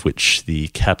Haryana, of which the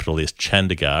capital is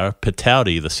Chandigarh.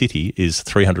 Pataudi, the city, is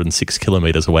 306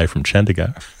 kilometres away from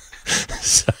Chandigarh.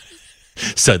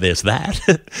 So there's that.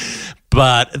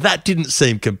 But that didn't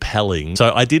seem compelling.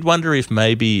 So I did wonder if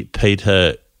maybe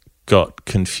Peter got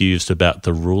confused about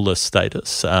the ruler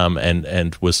status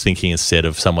and was thinking instead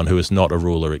of someone who is not a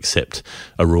ruler except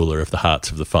a ruler of the hearts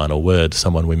of the final word,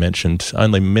 someone we mentioned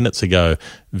only minutes ago,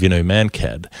 Vinu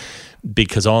Mankad,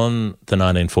 because on the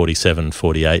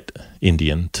 1947-48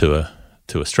 Indian tour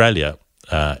to Australia,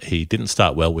 he didn't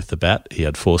start well with the bat. He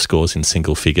had 4 scores in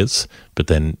single figures, but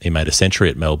then he made a century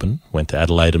at Melbourne, went to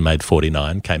Adelaide and made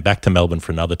 49, came back to Melbourne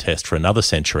for another test for another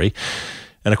century,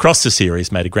 and across the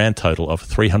series made a grand total of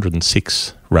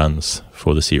 306 runs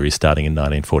for the series starting in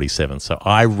 1947. So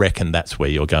I reckon that's where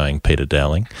you're going, Peter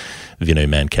Dowling. Vinu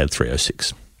Mankad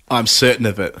 306. I'm certain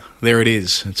of it. There it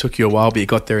is. It took you a while, but you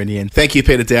got there in the end. Thank you,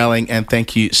 Peter Dowling, and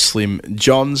thank you, Slim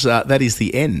Johns. That is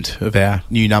the end of our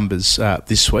new numbers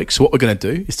this week. So what we're going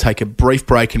to do is take a brief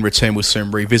break and return with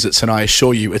some revisits, and I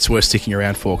assure you it's worth sticking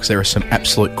around for because there are some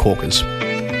absolute corkers.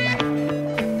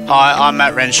 Hi, I'm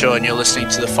Matt Renshaw, and you're listening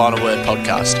to the Final Word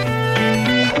podcast.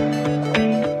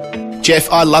 Jeff,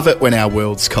 I love it when our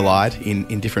worlds collide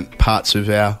in different parts of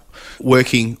our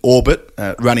working orbit,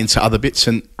 run into other bits,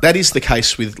 and that is the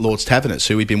case with Lord's Taverners,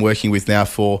 who we've been working with now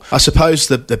for, I suppose,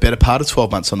 the better part of 12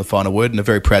 months on the Final Word, and are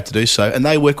very proud to do so. And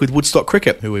they work with Woodstock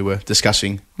Cricket, who we were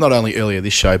discussing not only earlier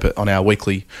this show, but on our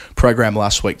weekly program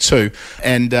last week too.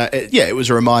 And it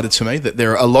was a reminder to me that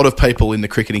there are a lot of people in the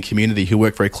cricketing community who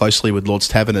work very closely with Lord's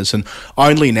Taverners, and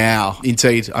only now,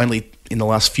 indeed, only in the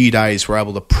last few days, we're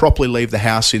able to properly leave the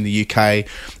house in the UK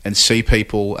and see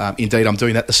people. Indeed, I'm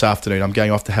doing that this afternoon. I'm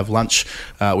going off to have lunch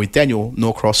with Daniel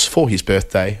Norcross for his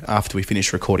birthday after we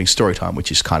finish recording Storytime,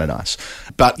 which is kind of nice.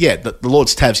 But yeah, the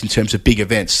Lord's Tabs in terms of big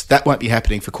events, that won't be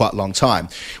happening for quite a long time,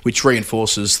 which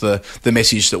reinforces the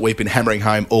message that we've been hammering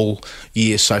home all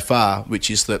year so far,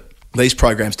 which is that these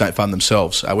programs don't fund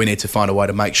themselves. We need to find a way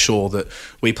to make sure that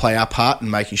we play our part in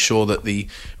making sure that the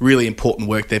really important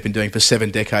work they've been doing for 7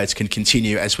 decades can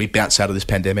continue as we bounce out of this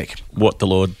pandemic. What the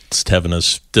Lord's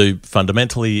Taverners do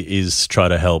fundamentally is try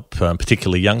to help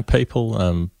particularly young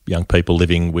people, young people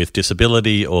living with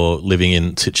disability or living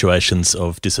in situations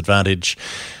of disadvantage,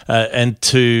 and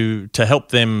to help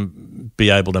them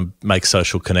be able to make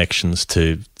social connections,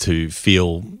 to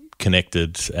feel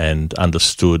connected and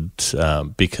understood,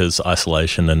 because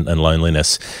isolation and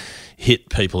loneliness hit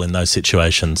people in those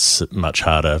situations much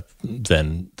harder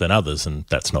than others, and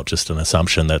that's not just an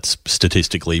assumption. That's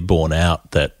statistically borne out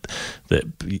that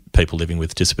people living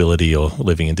with disability or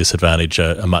living in disadvantage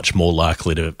are much more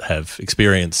likely to have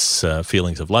experience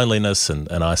feelings of loneliness and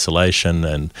isolation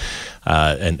and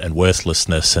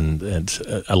worthlessness and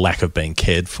a lack of being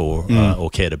cared for or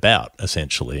cared about,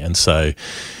 essentially. And so,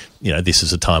 this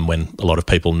is a time when a lot of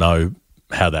people know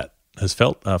how that has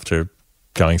felt after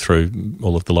going through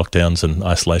all of the lockdowns and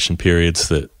isolation periods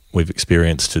that we've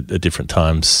experienced at different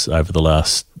times over the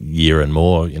last year and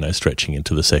more, stretching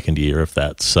into the second year of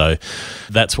that. So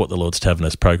that's what the Lord's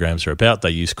Taverners programs are about. They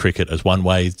use cricket as one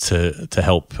way to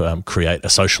help create a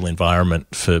social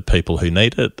environment for people who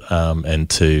need it, and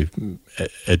to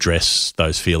address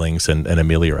those feelings and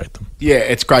ameliorate them. Yeah,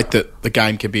 it's great that the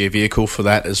game can be a vehicle for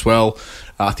that as well.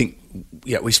 I think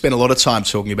we spent a lot of time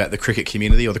talking about the cricket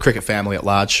community or the cricket family at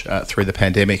large through the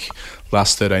pandemic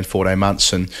last 13, 14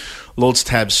 months, and Lord's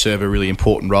Tabs serve a really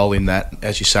important role in that,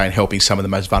 as you say, in helping some of the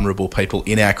most vulnerable people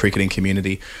in our cricketing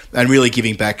community and really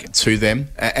giving back to them.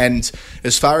 And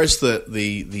as far as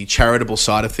the charitable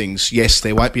side of things, yes,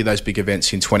 there won't be those big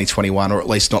events in 2021, or at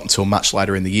least not until much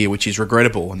later in the year, which is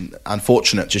regrettable and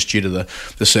unfortunate just due to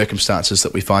the circumstances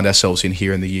that we find ourselves in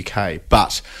here in the UK.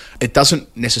 But it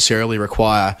doesn't necessarily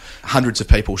require hundreds of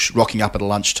people rocking up at a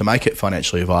lunch to make it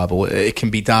financially viable. It can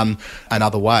be done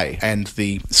another way. And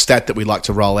the stat that we like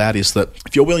to roll out is that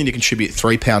if you're willing to contribute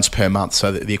 £3 per month,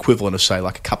 so the equivalent of, say,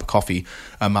 like a cup of coffee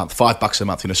a month, $5 a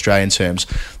month in Australian terms,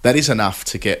 that is enough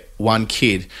to get one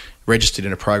kid registered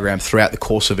in a program throughout the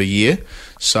course of a year.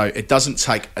 So it doesn't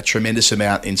take a tremendous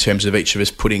amount in terms of each of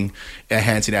us putting our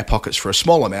hands in our pockets for a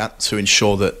small amount to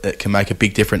ensure that it can make a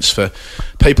big difference for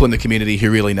people in the community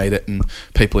who really need it, and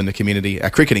people in the community,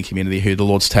 our cricketing community, who the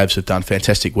Lord's Tabs have done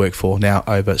fantastic work for now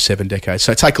over 7 decades.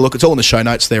 So take a look. It's all in the show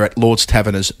notes there at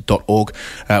lordstaverners.org.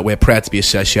 We're proud to be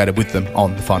associated with them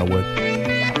on The Final Word.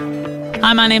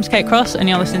 Hi, my name's Kate Cross, and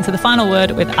you're listening to The Final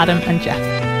Word with Adam and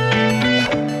Jeff.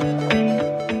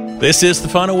 This is The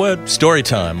Final Word, story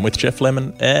time with Jeff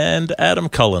Lemon and Adam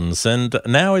Collins. And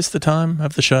now is the time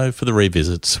of the show for the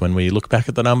revisits, when we look back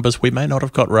at the numbers we may not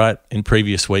have got right in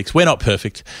previous weeks. We're not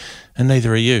perfect, and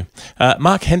neither are you.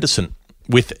 Mark Henderson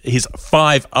with his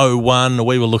 501.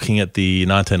 We were looking at the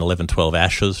 1911-12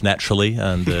 Ashes, naturally,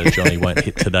 and Johnny won't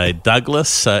hit today.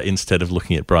 Douglas, instead of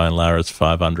looking at Brian Lara's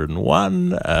 501,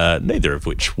 neither of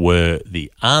which were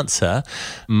the answer.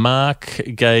 Mark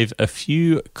gave a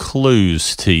few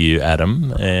clues to you,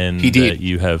 Adam, and he did.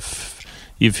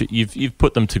 You've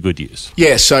put them to good use.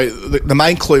 Yeah, so the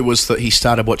main clue was that he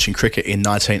started watching cricket in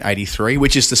 1983,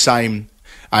 which is the same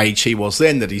age he was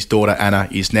then that his daughter Anna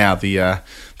is now, the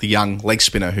young leg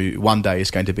spinner who one day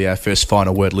is going to be our first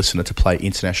Final Word listener to play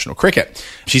international cricket.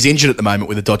 She's injured at the moment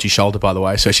with a dodgy shoulder, by the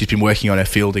way, so she's been working on her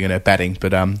fielding and her batting,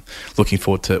 but looking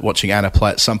forward to watching Anna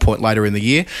play at some point later in the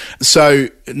year. So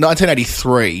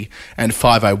 1983 and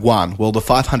 501, well, the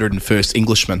 501st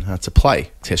Englishman to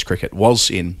play Test cricket was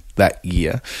in that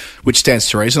year, which stands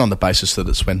to reason on the basis that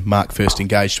it's when Mark first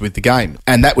engaged with the game,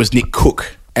 and that was Nick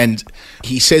Cook. And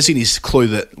he says in his clue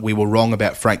that we were wrong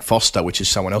about Frank Foster, which is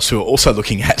someone else who we're also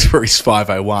looking at for his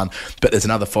 501, but there's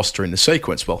another Foster in the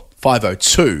sequence. Well,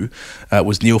 502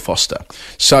 was Neil Foster.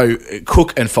 So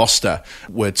Cook and Foster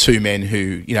were two men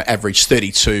who, averaged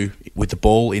 32 with the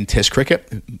ball in Test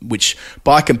cricket, which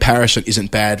by comparison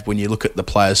isn't bad when you look at the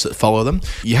players that follow them.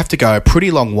 You have to go a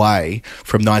pretty long way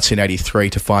from 1983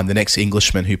 to find the next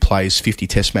Englishman who plays 50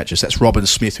 Test matches. That's Robin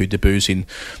Smith, who debuts in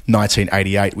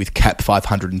 1988 with cap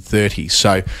 530.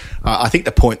 So I think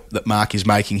the point that Mark is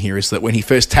making here is that when he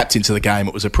first tapped into the game,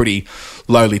 it was a pretty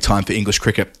lowly time for English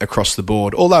cricket across the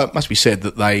board, although it must be said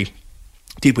that they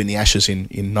did win the Ashes in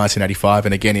 1985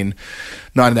 and again in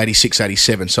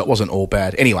 1986-87, so it wasn't all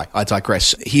bad. Anyway, I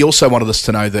digress. He also wanted us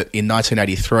to know that in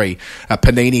 1983,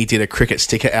 Panini did a cricket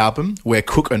sticker album where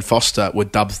Cook and Foster were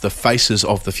dubbed the faces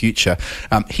of the future.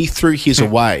 He threw his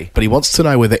away, but he wants to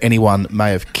know whether anyone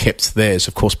may have kept theirs.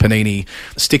 Of course, Panini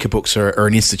sticker books are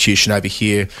an institution over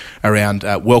here around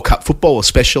World Cup football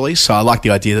especially, so I like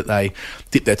the idea that they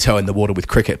dipped their toe in the water with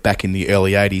cricket back in the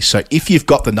early 80s. So if you've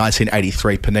got the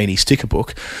 1983 Panini sticker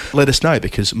book, let us know,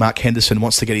 because Mark Henderson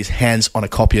wants to get his hands on a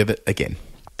copy of it again.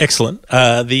 Excellent.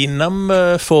 The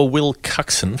number for Will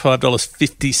Cuxon,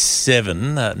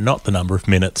 $5.57, not the number of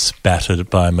minutes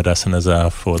battered by Madassa Nazar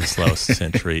for the slowest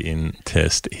century in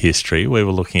Test history. We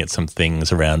were looking at some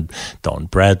things around Don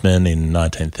Bradman in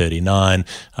 1939.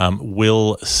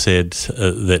 Will said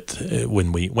that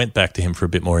when we went back to him for a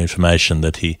bit more information,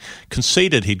 that he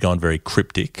conceded he'd gone very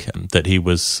cryptic, that he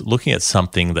was looking at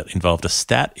something that involved a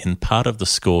stat in part of the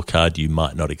scorecard you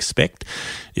might not expect.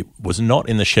 It was not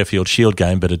in the Sheffield Shield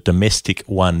game, but a domestic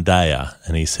one-dayer.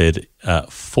 And he said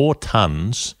 4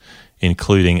 tons,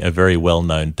 including a very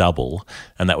well-known double.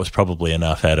 And that was probably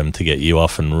enough, Adam, to get you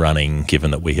off and running,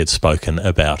 given that we had spoken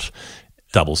about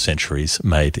double centuries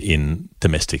made in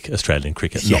domestic Australian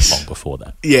cricket not long before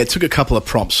that. Yeah, it took a couple of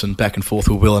prompts and back and forth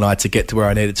with Will and I to get to where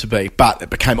I needed to be. But it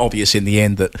became obvious in the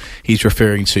end that he's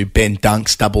referring to Ben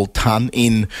Dunk's double ton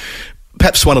in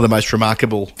perhaps one of the most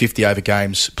remarkable 50-over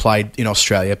games played in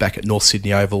Australia back at North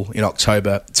Sydney Oval in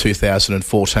October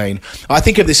 2014. I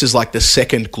think of this as like the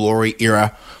second glory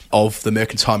era of the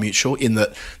Mercantile Mutual, in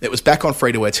that it was back on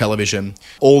free-to-air television.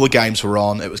 All the games were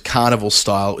on. It was carnival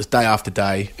style. It was day after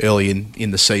day early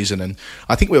in the season. And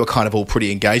I think we were kind of all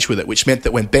pretty engaged with it, which meant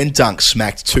that when Ben Dunk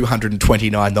smacked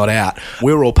 229 not out,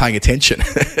 we were all paying attention,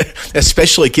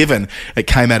 especially given it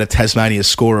came out of Tasmania's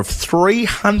score of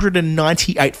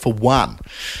 398 for 1.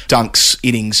 Dunk's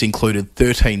innings included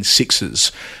 13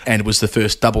 sixes and was the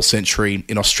first double century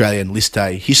in Australian list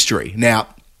day history. Now,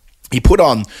 he put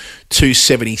on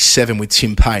 277 with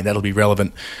Tim Payne. That'll be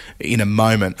relevant in a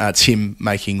moment. Tim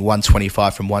making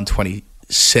 125 from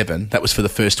 127. That was for the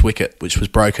first wicket, which was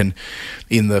broken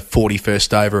in the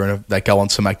 41st over, and they go on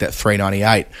to make that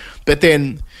 398. But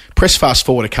then press fast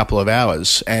forward a couple of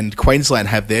hours, and Queensland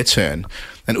have their turn,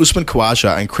 and Usman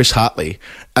Khawaja and Chris Hartley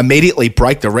immediately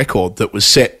break the record that was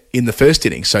set in the first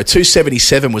inning. So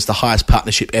 277 was the highest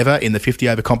partnership ever in the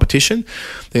 50-over competition.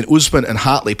 Then Usman and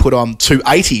Hartley put on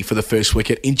 280 for the first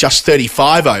wicket in just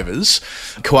 35 overs.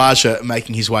 Khawaja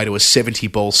making his way to a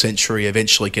 70-ball century,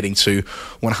 eventually getting to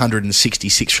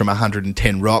 166 from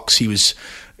 110 rocks. He was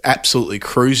absolutely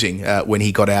cruising when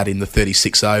he got out in the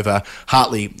 36th over.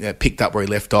 Hartley picked up where he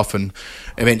left off and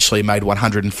eventually made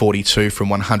 142 from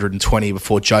 120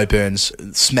 before Joe Burns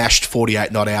smashed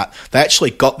 48 not out. They actually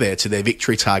got there to their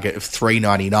victory target of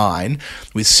 399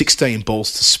 with 16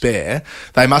 balls to spare.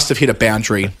 They must have hit a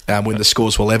boundary when the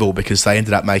scores were level, because they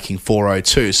ended up making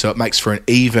 402. So it makes for an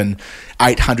even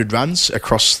 800 runs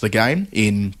across the game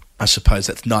in, I suppose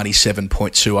that's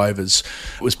 97.2 overs.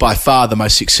 It was by far the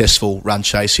most successful run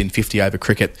chase in 50-over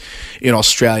cricket in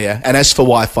Australia. And as for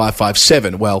why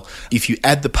 557, well, if you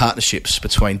add the partnerships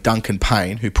between Dunk and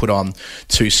Payne, who put on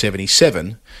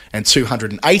 277, and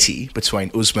 280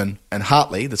 between Usman and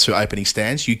Hartley, the two opening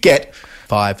stands, you get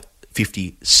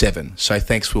 557. So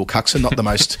thanks, Will Cuxon. Not the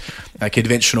most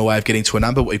conventional way of getting to a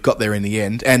number, but we've got there in the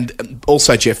end. And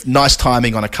also, Jeff, nice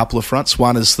timing on a couple of fronts.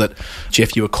 One is that,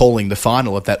 Jeff, you were calling the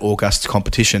final of that August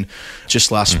competition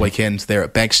just last weekend there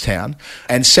at Bankstown.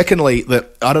 And secondly,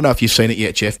 that I don't know if you've seen it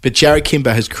yet, Jeff, but Jarrod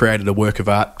Kimber has created a work of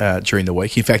art during the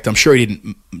week. In fact, I'm sure he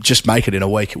didn't just make it in a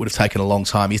week. It would have taken a long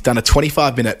time. He's done a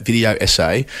 25-minute video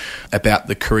essay about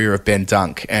the career of Ben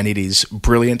Dunk, and it is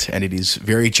brilliant, and it is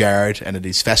very Jarrod, and it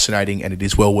is fascinating, and it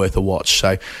is well worth a watch.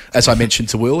 So, as I mentioned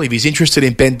to Will, if he's interested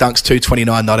in Ben Dunk's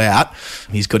 229 not out,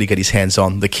 he's got to get his hands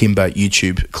on the Kimber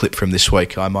YouTube clip from this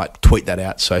week. I might tweet that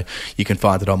out so you can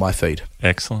find it on my feed.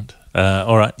 Excellent.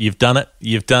 All right, you've done it.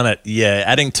 Yeah,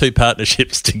 adding two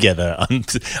partnerships together.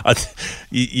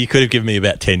 You could have given me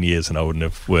about 10 years and I wouldn't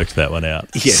have worked that one out.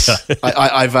 Yes, so.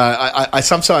 I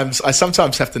sometimes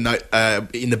have to note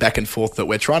in the back and forth that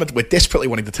we're desperately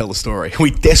wanting to tell the story. We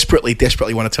desperately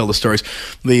want to tell the stories.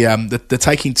 The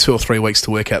taking 2 or 3 weeks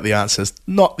to work out the answers,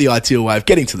 not the ideal way of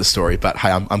getting to the story. But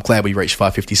hey, I'm glad we reached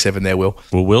 557 there, Will.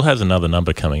 Well, Will has another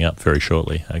number coming up very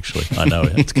shortly. Actually, I know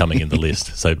it's coming in the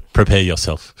list. So prepare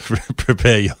yourself.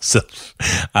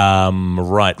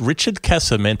 Right, Richard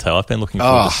Casamento. I've been looking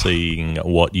forward to seeing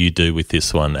what you do with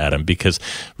this one, Adam, because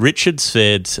Richard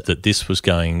said that this was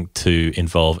going to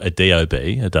involve a DOB,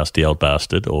 a dusty old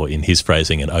bastard, or in his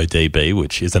phrasing, an ODB,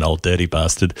 which is an old dirty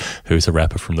bastard who's a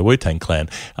rapper from the Wu-Tang Clan.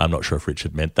 I'm not sure if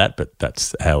Richard meant that, but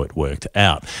that's how it worked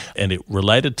out. And it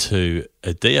related to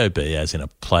a DOB, as in a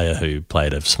player who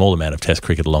played a small amount of Test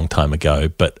cricket a long time ago,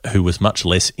 but who was much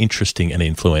less interesting and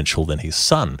influential than his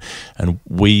son. And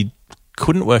we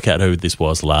couldn't work out who this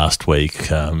was last week,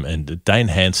 and Dane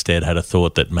Hanstead had a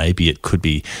thought that maybe it could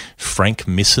be Frank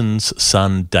Misson's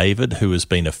son David, who has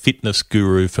been a fitness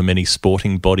guru for many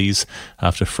sporting bodies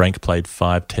after Frank played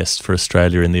 5 tests for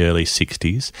Australia in the early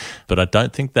 60s. But I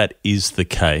don't think that is the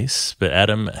case. But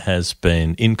Adam has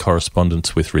been in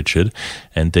correspondence with Richard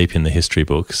and deep in the history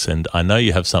books, and I know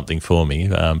you have something for me,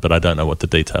 but I don't know what the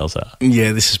details are.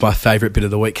 Yeah, this is my favourite bit of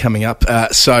the week coming up.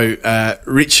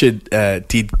 Richard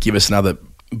did give us another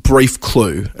brief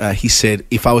clue. He said,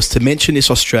 if I was to mention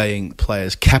this Australian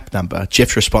player's cap number,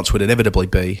 Jeff's response would inevitably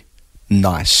be,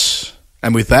 nice.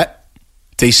 And with that,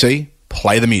 DC,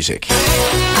 play the music.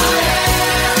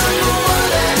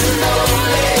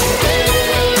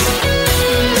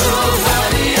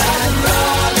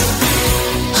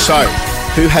 So,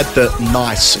 who had the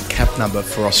nice cap number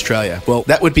for Australia? Well,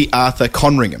 that would be Arthur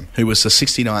Conringham, who was the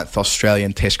 69th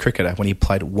Australian Test cricketer when he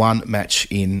played one match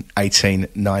in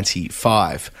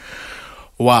 1895.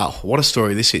 Wow, what a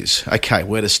story this is. Okay,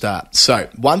 where to start? So,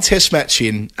 one Test match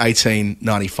in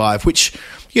 1895, which,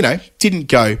 didn't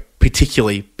go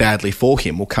particularly badly for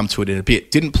him. We'll come to it in a bit.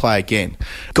 Didn't play again.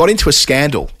 Got into a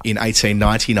scandal in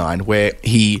 1899 where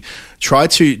he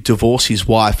tried to divorce his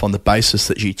wife on the basis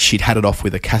that she'd had it off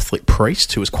with a Catholic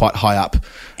priest who was quite high up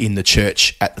in the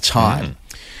church at the time.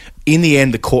 In the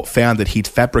end, the court found that he'd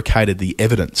fabricated the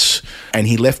evidence and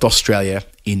he left Australia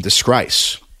in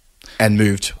disgrace and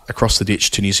moved across the ditch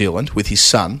to New Zealand with his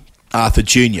son, Arthur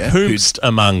Jr. Whomst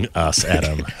among us,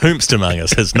 Adam, whomst among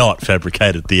us has not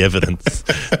fabricated the evidence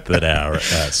that our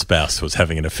spouse was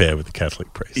having an affair with the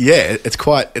Catholic priest? Yeah, it's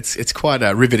quite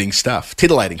riveting stuff,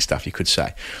 titillating stuff, you could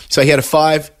say. So he had a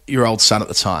 5-year-old son at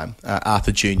the time,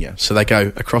 Arthur Jr. So they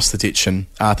go across the ditch and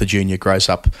Arthur Jr. grows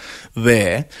up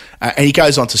there. And he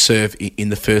goes on to serve in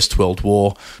the First World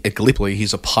War. At Gallipoli,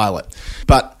 he's a pilot.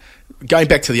 But going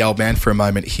back to the old man for a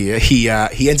moment here, he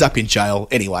ends up in jail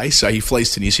anyway, so he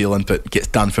flees to New Zealand but gets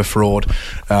done for fraud.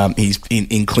 He's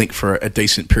in Clink for a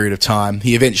decent period of time.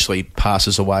 He eventually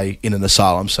passes away in an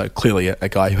asylum, so clearly a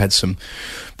guy who had some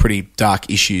pretty dark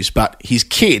issues. But his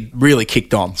kid really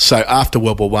kicked on. So after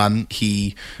World War I,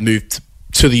 he moved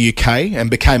to the UK and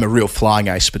became a real flying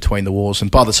ace between the wars. And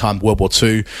by the time World War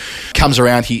II comes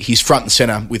around, he's front and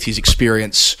centre with his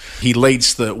experience. He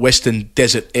leads the Western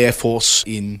Desert Air Force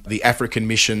in the African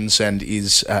missions and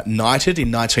is knighted in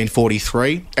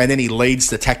 1943. And then he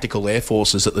leads the tactical air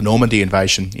forces at the Normandy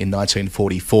invasion in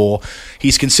 1944.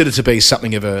 He's considered to be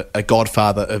something of a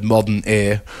godfather of modern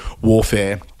air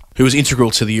warfare, who was integral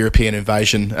to the European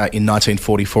invasion in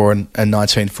 1944 and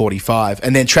 1945.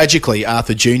 And then tragically,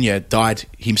 Arthur Jr. died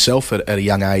himself at a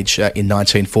young age in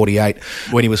 1948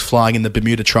 when he was flying in the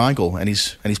Bermuda Triangle and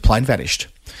his plane vanished.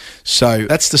 So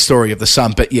that's the story of the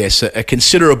son. But yes, a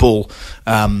considerable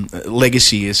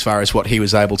legacy as far as what he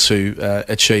was able to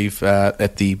achieve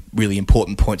at the really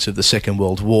important points of the Second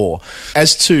World War.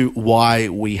 As to why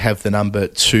we have the number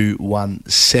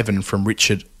 217 from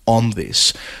Richard on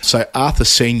this. So Arthur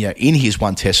Sr., in his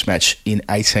one Test match in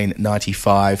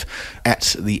 1895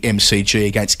 at the MCG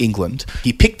against England,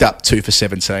 he picked up 2 for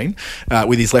 17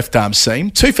 with his left arm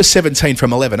seam. 2 for 17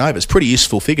 from 11 overs. Pretty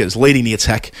useful figures, leading the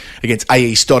attack against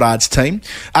A.E. Stoddard's team.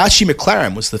 Archie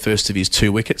McLaren was the first of his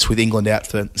 2 wickets, with England out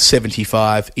for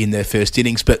 75 in their first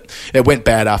innings, but it went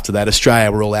bad after that.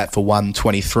 Australia were all out for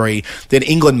 123. Then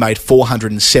England made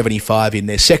 475 in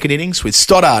their second innings, with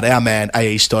Stoddard, our man,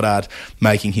 A.E. Stoddard,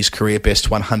 making his career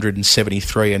best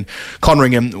 173, and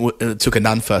Conringham took a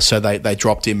none for, so they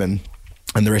dropped him, and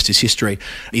the rest is history.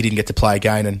 He didn't get to play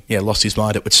again and lost his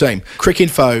mind, it would seem.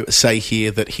 Cricinfo say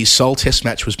here that his sole Test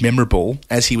match was memorable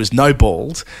as he was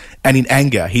no-balled, and in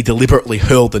anger he deliberately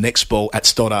hurled the next ball at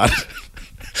Stoddard.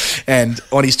 And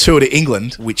on his tour to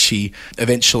England, which he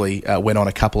eventually went on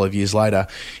a couple of years later,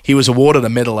 he was awarded a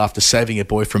medal after saving a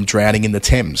boy from drowning in the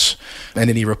Thames. And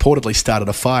then he reportedly started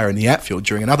a fire in the outfield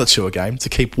during another tour game to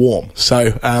keep warm.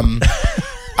 So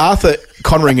Arthur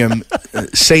Conringham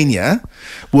Sr.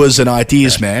 was an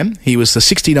ideas man. He was the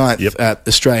 69th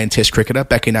Australian Test cricketer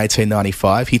back in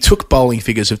 1895. He took bowling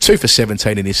figures of 2 for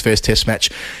 17 in his first Test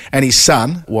match, and his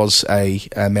son was a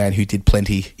man who did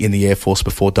plenty in the Air Force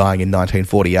before dying in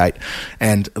 1948.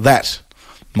 And that,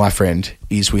 my friend,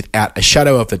 is without a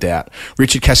shadow of a doubt,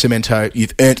 Richard Casamento,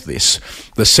 you've earned this,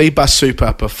 the Cbus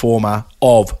Super Performer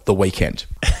of the Weekend.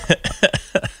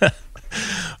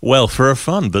 Well, for a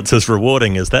fund that's as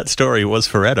rewarding as that story was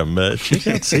for Adam, check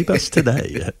out Cbus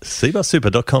today.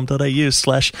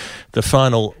 cbussuper.com.au/the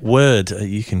final word.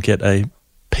 You can get a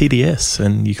PDS,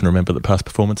 and you can remember that past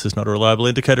performance is not a reliable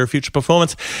indicator of future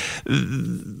performance.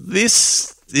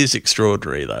 This is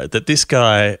extraordinary, though, that this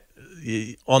guy,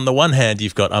 on the one hand,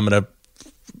 you've got, I'm going to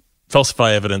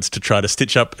falsify evidence to try to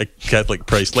stitch up a Catholic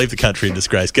priest, leave the country in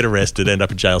disgrace, get arrested, end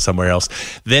up in jail somewhere else.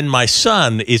 Then my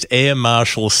son is Air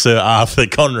Marshal Sir Arthur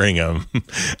Conringham.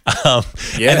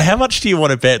 And how much do you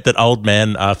want to bet that old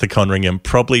man Arthur Conringham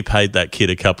probably paid that kid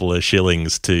a couple of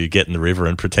shillings to get in the river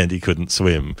and pretend he couldn't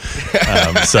swim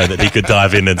so that he could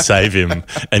dive in and save him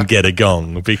and get a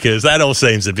gong? Because that all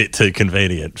seems a bit too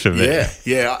convenient for me.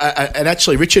 Yeah. And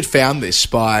actually, Richard found this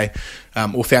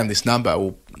found this number,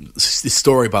 or this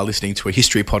story, by listening to a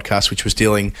history podcast which was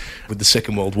dealing with the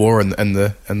Second World War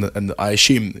and I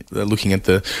assume looking at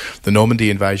the Normandy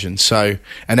invasion. So,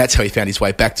 and that's how he found his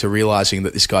way back to realising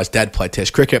that this guy's dad played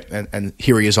Test cricket, and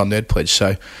here he is on Nerd Pledge.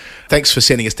 So, thanks for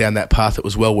sending us down that path. It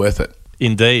was well worth it.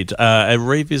 Indeed. A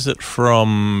revisit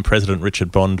from President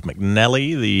Richard Bond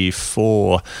McNally, the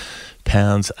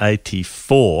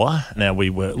 £4.84. Now, we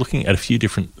were looking at a few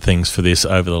different things for this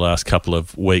over the last couple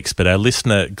of weeks, but our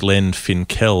listener, Glenn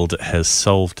Finkeld, has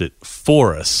solved it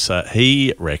for us.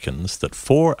 He reckons that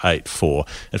 484,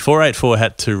 and 484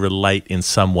 had to relate in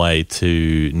some way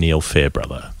to Neil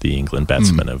Fairbrother, the England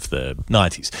batsman of the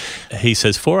 90s. He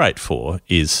says 484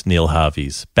 is Neil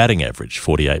Harvey's batting average,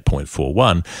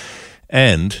 48.41.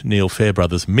 And Neil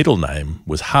Fairbrother's middle name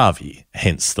was Harvey,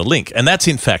 hence the link. And that's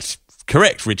in fact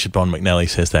correct. Richard Bond McNally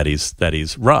says that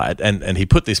is right. And he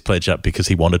put this pledge up because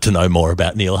he wanted to know more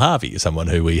about Neil Harvey, someone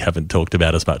who we haven't talked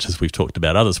about as much as we've talked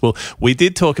about others. Well, we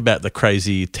did talk about the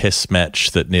crazy test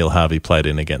match that Neil Harvey played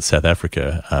in against South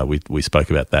Africa. We spoke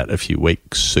about that a few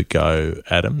weeks ago,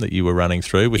 Adam, that you were running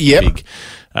through with the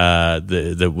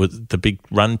big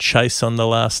run chase on the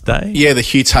last day. Yeah, the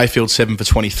Hugh Tayfield 7 for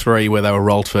 23, where they were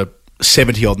rolled for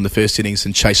 70 odd in the first innings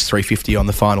and chased 350 on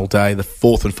the final day, the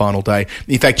fourth and final day.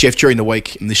 In fact, Jeff, during the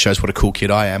week, and this shows what a cool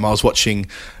kid I am, I was watching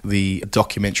the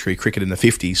documentary Cricket in the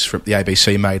 50s from the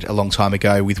ABC made a long time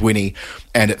ago with Winnie,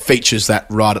 and it features that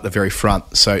right at the very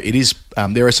front. So it is.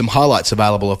 There are some highlights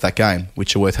available of that game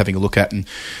which are worth having a look at, and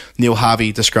Neil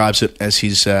Harvey describes it as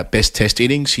his best test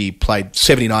innings. He played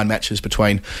 79 matches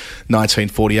between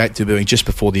 1948, debuting just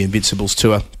before the Invincibles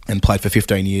tour, and played for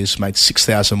 15 years, made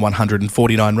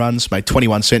 6,149 runs, made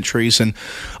 21 centuries. And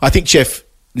I think, Jeff,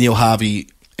 Neil Harvey,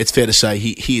 it's fair to say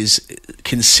he is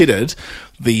considered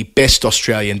the best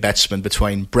Australian batsman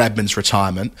between Bradman's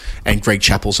retirement and Greg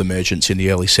Chappell's emergence in the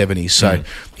early 70s. So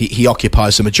he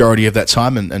occupies the majority of that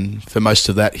time, and for most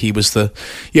of that, he was the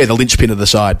linchpin of the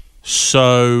side.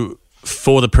 So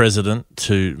for the president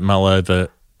to mull over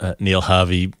Neil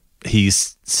Harvey,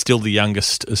 he's still the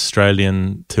youngest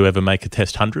Australian to ever make a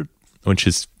Test 100, which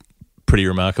is pretty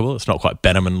remarkable. It's not quite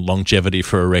Bannerman longevity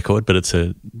for a record, but it's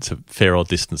a fair old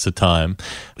distance of time.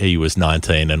 He was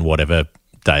 19 and whatever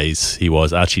days he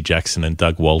was. Archie Jackson and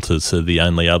Doug Walters are the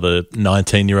only other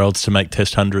 19-year-olds to make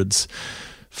Test 100s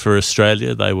for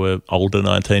Australia. They were older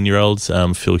 19-year-olds.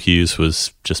 Phil Hughes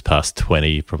was just past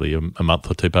 20, probably a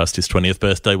month or two past his 20th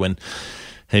birthday when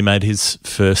he made his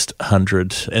first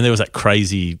 100. And there was that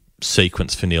crazy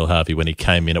sequence for Neil Harvey when he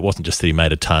came in. It wasn't just that he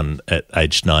made a ton at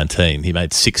age 19. He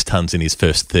made 6 tons in his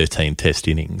first 13 Test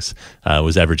innings,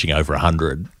 was averaging over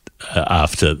 100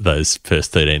 after those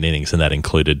first 13 innings, and that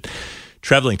included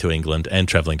travelling to England and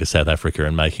travelling to South Africa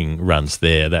and making runs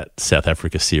there. That South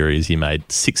Africa series, he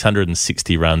made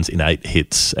 660 runs in 8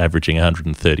 hits, averaging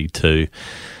 132.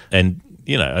 And,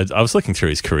 you know, I was looking through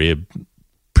his career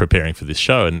preparing for this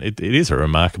show, and it is a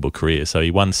remarkable career. So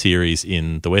he won series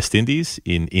in the West Indies,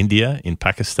 in India, in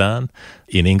Pakistan,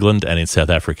 in England and in South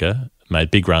Africa.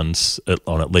 Made big runs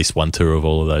on at least one tour of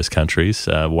all of those countries.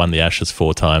 Won the Ashes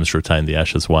 4 times, retained the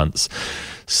Ashes once.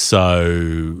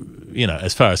 So, you know,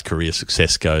 as far as career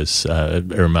success goes, a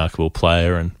remarkable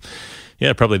player. And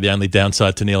yeah, probably the only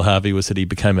downside to Neil Harvey was that he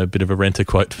became a bit of a renter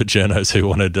quote for journos who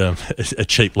wanted a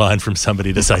cheap line from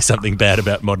somebody to say something bad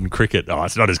about modern cricket. Oh,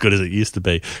 it's not as good as it used to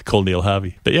be. Call Neil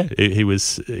Harvey. But yeah,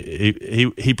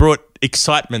 he brought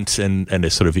excitement and a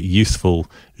sort of youthful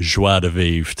joie de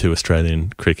vivre to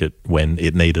Australian cricket when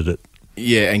it needed it.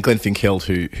 Yeah, and Glenn Finkeld,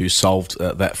 who solved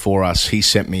that for us, he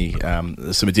sent me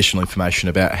some additional information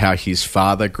about how his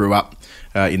father grew up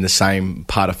in the same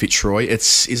part of Fitzroy.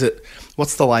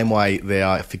 What's the laneway there?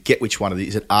 I forget which one of these.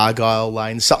 Is it Argyle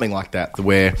Lane? Something like that,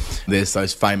 where there's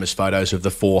those famous photos of the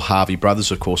 4 Harvey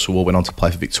brothers, of course, who all went on to play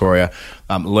for Victoria,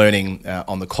 learning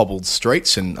on the cobbled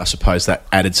streets, and I suppose that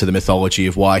added to the mythology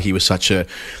of why he was such a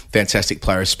fantastic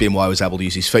player of spin, why he was able to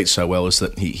use his feet so well, is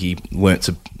that he learnt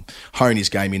to hone his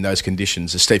game in those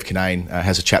conditions. Steve Kinane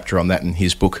has a chapter on that in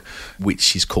his book,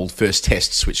 which is called First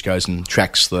Tests, which goes and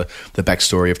tracks the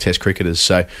backstory of Test cricketers.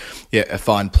 So, yeah, a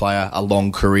fine player, a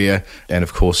long career, and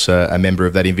of course a member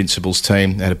of that Invincibles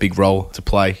team. Had a big role to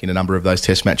play in a number of those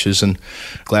Test matches, and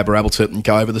glad we're able to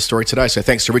go over the story today. So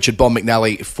thanks to Richard Bomb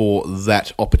McNally for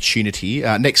that opportunity.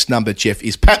 Next number, Jeff,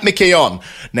 is Pat McKeon.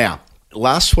 Now,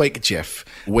 last week, Jeff,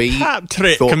 we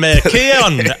Patrick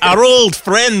McKeon, our old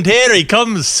friend, here he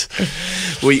comes.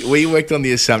 We worked on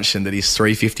the assumption that his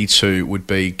 352 would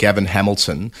be Gavin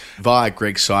Hamilton via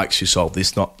Greg Sykes, who solved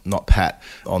this, not Pat,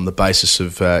 on the basis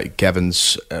of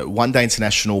Gavin's one-day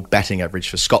international batting average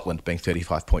for Scotland being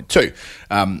 35.2.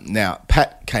 Now,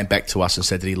 Pat came back to us and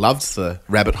said that he loved the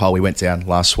rabbit hole we went down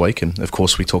last week, and of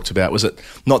course we talked about, was it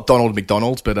not Donald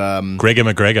McDonald, but Gregor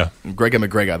McGregor. Gregor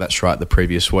McGregor, that's right, the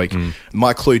previous week.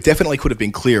 My clue definitely could have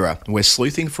been clearer. We're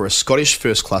sleuthing for a Scottish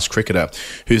first-class cricketer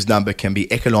whose number can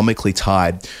be economically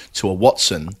tied to a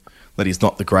Watson that is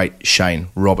not the great Shane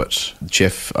Robert.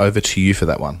 Jeff, over to you for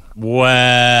that one.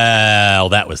 Wow,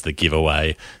 that was the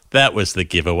giveaway.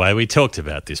 We talked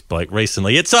about this bloke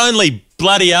recently. It's only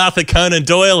bloody Arthur Conan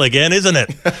Doyle again, isn't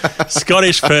it?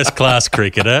 Scottish first-class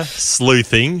cricketer,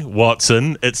 sleuthing,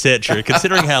 Watson, etc.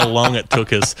 Considering how long it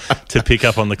took us to pick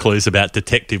up on the clues about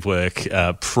detective work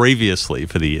previously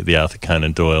for the Arthur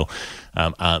Conan Doyle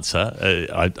answer,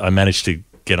 I managed to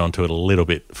get onto it a little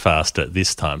bit faster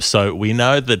this time. So we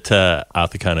know that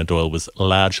Arthur Conan Doyle was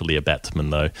largely a batsman,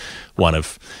 though one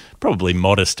of probably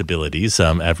modest abilities,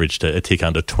 averaged a tick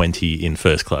under 20 in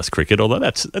first-class cricket, although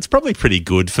that's probably pretty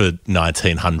good for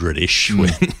 1900-ish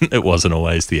when it wasn't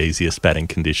always the easiest batting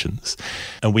conditions.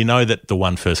 And we know that the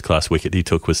one first-class wicket he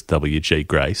took was W.G.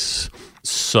 Grace.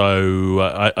 So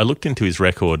I looked into his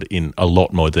record in a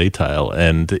lot more detail,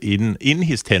 and in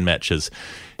his 10 matches,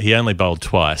 he only bowled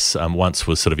twice. Once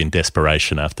was sort of in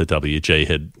desperation after WG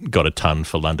had got a ton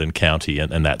for London County,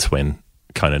 and that's when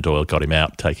Conan Doyle got him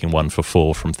out, taking 1 for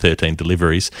 4 from 13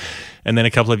 deliveries. And then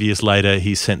a couple of years later,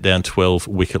 he sent down 12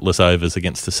 wicketless overs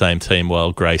against the same team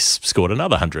while Grace scored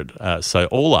another 100. So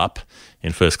all up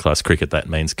in first-class cricket, that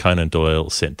means Conan Doyle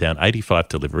sent down 85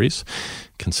 deliveries,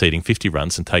 conceding 50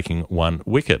 runs and taking 1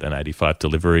 wicket. And 85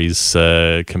 deliveries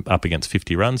up against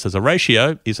 50 runs as a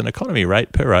ratio is an economy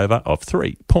rate per over of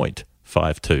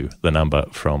 3.52, the number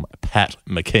from Pat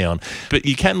McKeon. But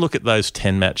you can look at those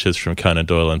 10 matches from Conan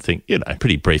Doyle and think,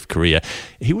 pretty brief career.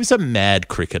 He was a mad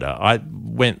cricketer. I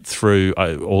went through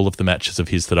all of the matches of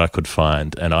his that I could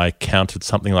find, and I counted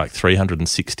something like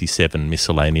 367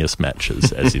 miscellaneous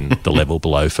matches, as in the level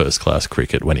below first-class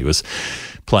cricket, when he was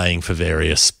playing for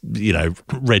various,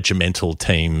 regimental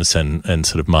teams and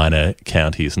sort of minor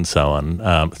counties and so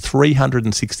on.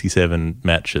 367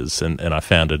 matches, and I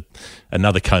found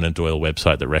another Conan Doyle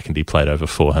website that reckoned he played over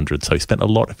 400, so he spent a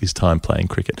lot of his time playing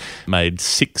cricket. Made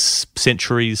 6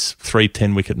 centuries, 3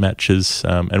 10-wicket matches,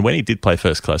 and when he did play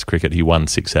first-class cricket, he won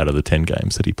 6 out of the 10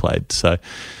 games that he played. So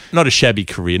not a shabby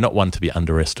career, not one to be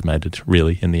underestimated,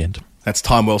 really, in the end. That's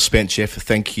time well spent, Jeff.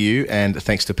 Thank you. And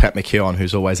thanks to Pat McKeon,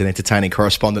 who's always an entertaining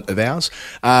correspondent of ours.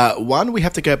 One, we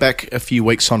have to go back a few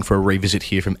weeks on for a revisit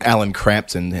here from Alan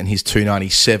Crampton and his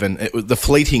 297. It was the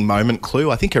fleeting moment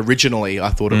clue. I think originally I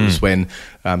thought it was when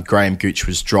Graham Gooch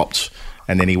was dropped,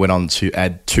 and then he went on to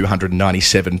add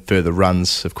 297 further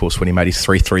runs, of course, when he made his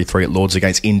 333 at Lords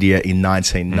against India in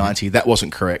 1990. That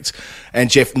wasn't correct. And,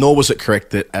 Jeff, nor was it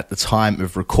correct that at the time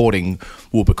of recording,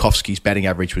 Wilbekovsky's batting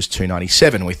average was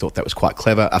 297. We thought that was quite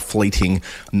clever, a fleeting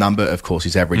number. Of course,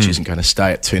 his average isn't going to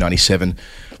stay at 297.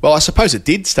 Well, I suppose it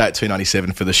did stay at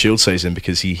 297 for the Shield season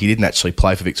because he didn't actually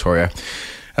play for Victoria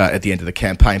at the end of the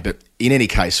campaign. But in any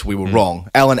case, we were wrong.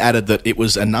 Alan added that it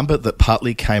was a number that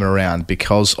partly came around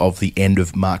because of the end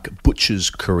of Mark Butcher's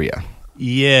career.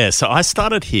 Yeah, so I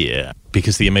started here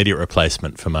because the immediate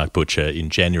replacement for Mark Butcher in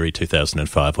January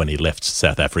 2005, when he left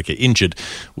South Africa injured,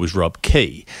 was Rob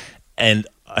Key. And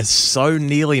I so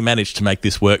nearly managed to make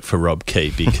this work for Rob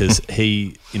Key because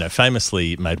he,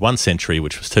 famously made 1 century,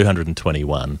 which was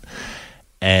 221,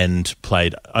 and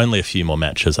played only a few more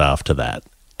matches after that.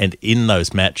 And in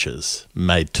those matches,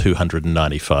 made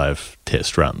 295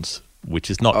 test runs,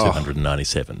 which is not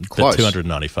 297, close. But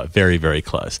 295, very, very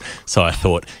close. So I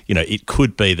thought, it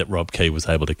could be that Rob Key was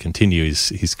able to continue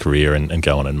his career and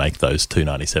go on and make those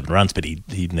 297 runs, but he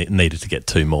needed to get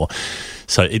 2 more.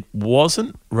 So it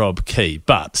wasn't Rob Key,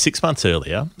 but 6 months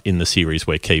earlier in the series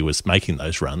where Key was making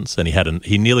those runs, and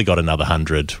he nearly got another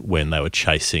 100 when they were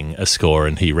chasing a score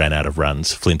and he ran out of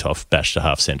runs. Flintoff bashed a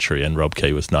half century and Rob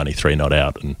Key was 93 not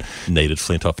out and needed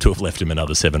Flintoff to have left him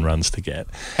another 7 runs to get.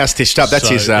 How stitched up. That's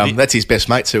his best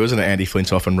mate too, isn't it, Andy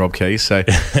Flintoff and Rob Key? So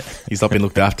he's not been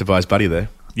looked after by his buddy there.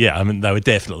 Yeah, I mean, they were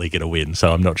definitely going to win,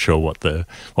 so I'm not sure what the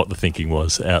thinking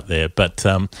was out there. But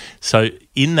so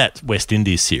in that West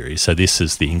Indies series, so this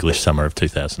is the English summer of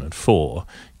 2004,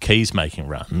 Key's making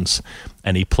runs,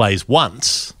 and he plays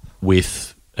once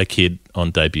with a kid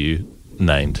on debut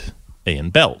named Ian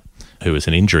Bell, who was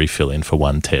an injury fill-in for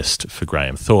one test for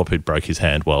Graham Thorpe, who'd broke his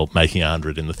hand while making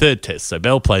 100 in the third test. So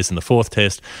Bell plays in the fourth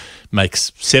test,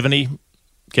 makes 70,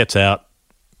 gets out,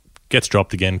 gets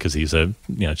dropped again because he's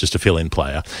just a fill-in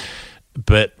player.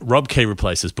 But Rob Key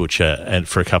replaces Butcher, and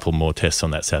for a couple more tests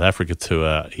on that South Africa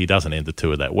tour, he doesn't end the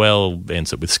tour that well,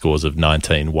 ends up with scores of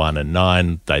 19, 1 and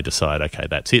 9. They decide, okay,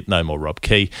 that's it, no more Rob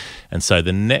Key. And so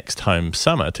the next home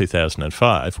summer,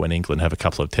 2005, when England have a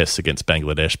couple of tests against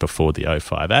Bangladesh before the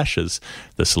 05 Ashes,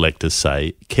 the selectors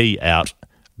say, Key out,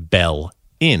 Bell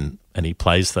in. And he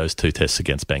plays those two tests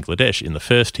against Bangladesh. In the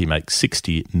first, he makes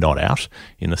 60 not out.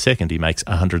 In the second, he makes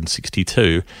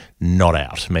 162 not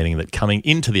out, meaning that coming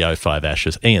into the 05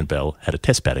 Ashes, Ian Bell had a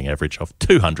test batting average of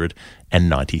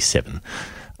 297,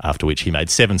 after which he made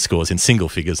 7 scores in single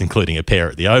figures, including a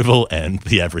pair at the Oval, and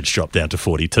the average dropped down to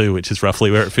 42, which is roughly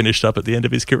where it finished up at the end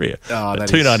of his career. Oh,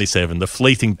 297, the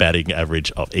fleeting batting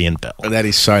average of Ian Bell. That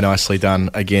is so nicely done.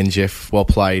 Again, Jeff, well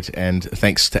played, and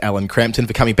thanks to Alan Crampton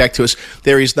for coming back to us.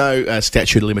 There is no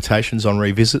statute of limitations on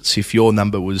revisits. If your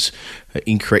number was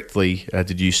incorrectly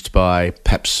deduced by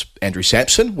perhaps Andrew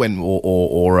Sampson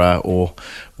or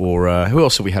who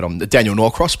else have we had on? Daniel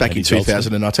Norcross back in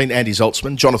 2019, Andy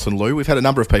Zoltzman, Jonathan Liu. We've had a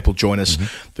number of people join us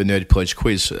for Nerdy Pledge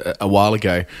Quiz a while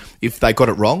ago. If they got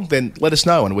it wrong, then let us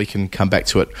know and we can come back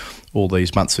to it all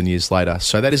these months and years later.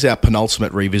 So that is our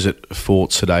penultimate revisit for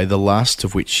today, the last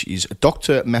of which is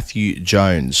Dr. Matthew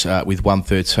Jones with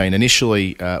 113.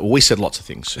 Initially, we said lots of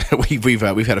things. We've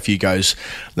had a few goes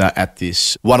at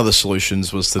this. One of the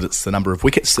solutions was that it's the number of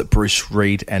wickets that Bruce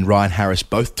Reid and Ryan Harris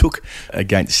both took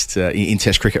against in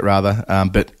Test cricket, rather,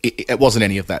 but it wasn't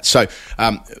any of that. So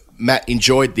Matt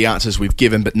enjoyed the answers we've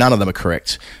given, but none of them are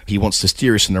correct. He wants to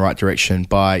steer us in the right direction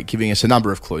by giving us a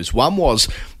number of clues. One was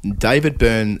David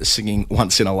Byrne singing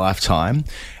Once in a Lifetime,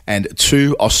 and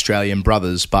 2 Australian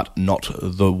brothers, but not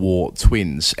the War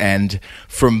Twins. And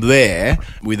from there,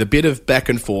 with a bit of back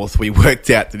and forth, we worked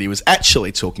out that he was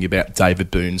actually talking about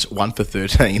David Boone's 1 for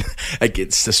 13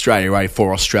 against Australia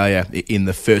for Australia in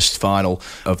the first final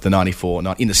of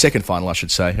the in the second final, I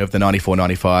should say, of the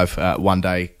 94-95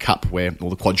 One-Day Cup, or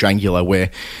the quadrangular,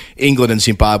 where England and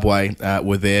Zimbabwe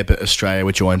were there, but Australia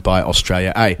were joined by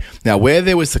Australia A. Now, where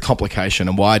there was the complication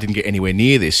and why I didn't get anywhere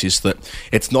near this is that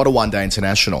it's not a one-day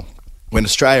international. When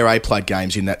Australia A played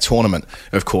games in that tournament,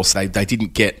 of course, they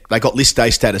got list day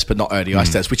status but not ODI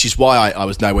status, which is why I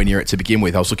was nowhere near it to begin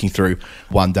with. I was looking through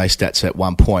one-day stats at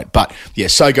one point. But, yeah,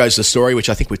 so goes the story, which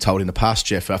I think we've told in the past,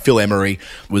 Jeff. Phil Emery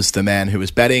was the man who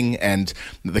was batting, and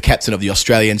the captain of the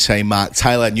Australian team, Mark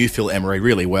Taylor, knew Phil Emery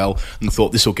really well and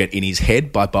thought this will get in his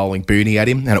head by bowling Booney at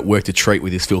him, and it worked a treat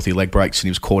with his filthy leg breaks, and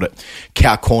he was caught at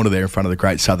cow corner there in front of the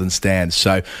Great Southern Stand.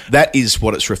 So that is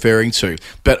what it's referring to.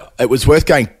 But it was worth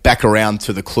going back around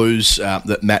to the clues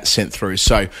that Matt sent through.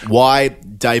 So why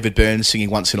David Byrne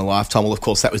singing Once in a Lifetime? Well, of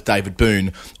course, that was David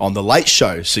Boone on The Late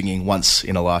Show singing Once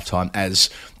in a Lifetime as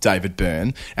David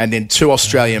Byrne. And then 2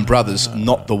 Australian brothers,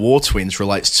 not the War Twins,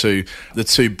 relates to the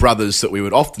 2 brothers that we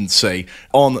would often see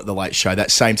on The Late Show, that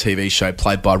same TV show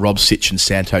played by Rob Sitch and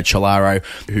Santo Chalaro,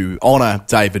 who honour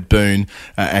David Boone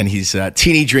and his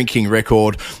tinny drinking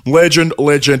record, legend,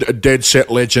 dead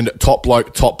set legend, top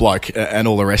bloke, and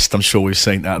all the rest. I'm sure we've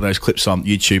seen those clips on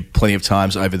YouTube plenty of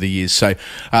times over the years. So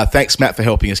thanks, Matt, for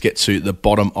helping us get to the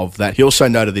bottom of that. He also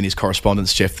noted in his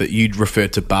correspondence, Jeff, that you'd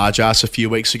referred to Barjas a few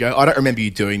weeks ago. I don't remember you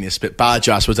doing this, but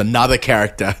Barjas was another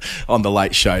character on The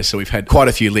Late Show. So we've had quite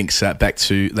a few links back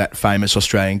to that famous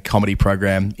Australian comedy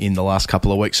program in the last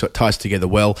couple of weeks. So it ties together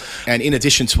well. And in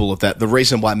addition to all of that, the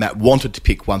reason why Matt wanted to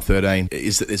pick 113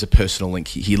 is that there's a personal link.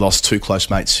 He lost 2 close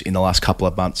mates in the last couple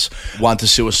of months, one to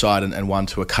suicide and one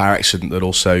to a car accident that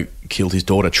also killed his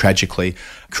daughter tragically.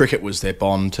 Cricket was their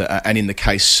bond, and in the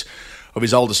case of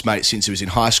his oldest mate since he was in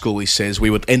high school, he says, we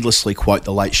would endlessly quote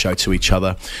The Late Show to each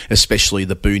other, especially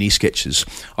the Booney sketches.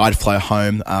 I'd fly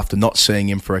home after not seeing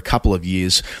him for a couple of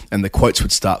years, and the quotes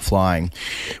would start flying.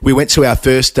 We went to our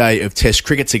first day of Test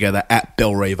cricket together at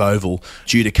Bellerive Oval.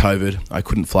 Due to COVID, I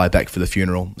couldn't fly back for the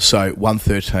funeral, so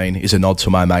 113 is a nod to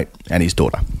my mate and his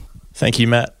daughter. Thank you,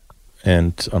 Matt.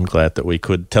 And I'm glad that we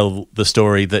could tell the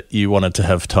story that you wanted to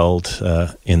have told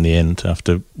in the end,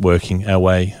 after working our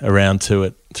way around to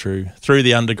it through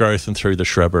the undergrowth and through the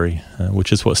shrubbery,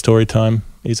 which is what story time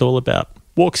is all about.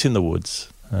 Walks in the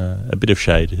woods, a bit of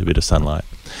shade, a bit of sunlight.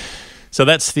 So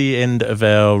that's the end of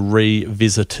our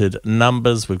revisited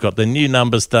numbers. We've got the new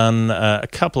numbers done, a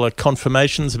couple of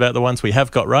confirmations about the ones we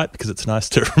have got right, because it's nice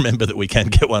to remember that we can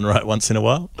get one right once in a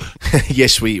while.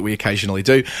 Yes, we occasionally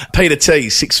do. Peter T,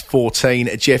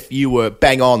 614. Jeff, you were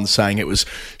bang on saying it was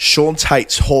Sean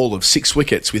Tate's haul of 6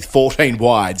 wickets with 14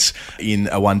 wides in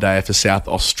a one-dayer for South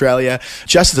Australia.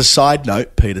 Just as a side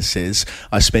note, Peter says,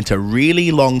 I spent a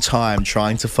really long time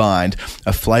trying to find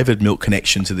a flavoured milk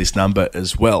connection to this number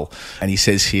as well. And he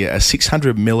says here, a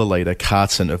 600 millilitre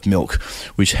carton of milk,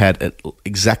 which had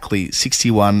exactly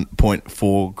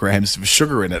 61.4 grams of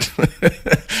sugar in it.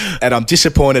 And I'm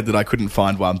disappointed that I couldn't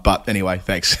find one, but anyway,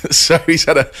 thanks. So he's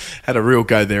had a real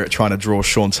go there at trying to draw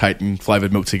Sean Tate and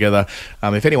flavoured milk together.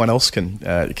 If anyone else can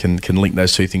link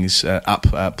those two things up,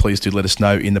 please do let us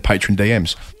know in the Patreon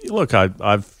DMs. Look,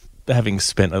 I've having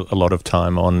spent a lot of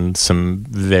time on some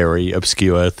very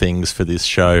obscure things for this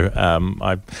show,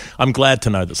 I'm glad to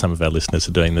know that some of our listeners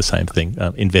are doing the same thing,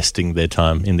 investing their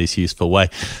time in this useful way.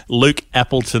 Luke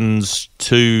Appleton's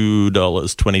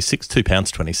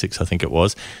 £2.26, I think it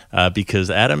was, because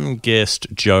Adam guessed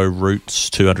Joe Root's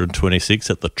 226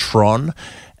 at the Tron.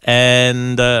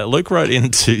 And Luke wrote in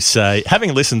to say,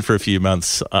 having listened for a few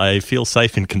months, I feel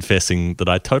safe in confessing that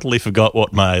I totally forgot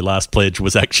what my last pledge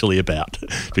was actually about,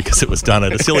 because it was done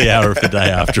at a silly hour of the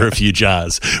day after a few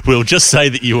jars. We'll just say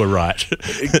that you were right.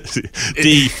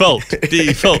 Default,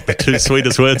 the two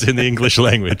sweetest words in the English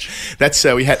language. That's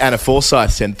we had Anna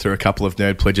Forsyth send through a couple of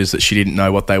nerd pledges that she didn't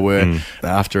know what they were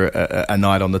after a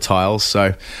night on the tiles.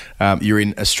 So you're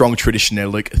in a strong tradition there,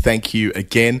 Luke. Thank you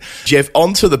again. Jeff,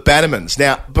 on to the Bannermans.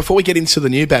 Now, before we get into the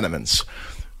new Bannermans,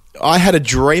 I had a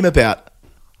dream about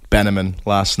Bannerman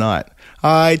last night.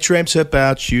 I dreamt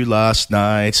about you last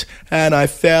night and I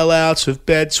fell out of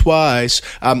bed twice.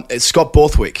 It's Scott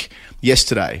Borthwick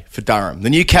yesterday for Durham, the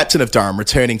new captain of Durham,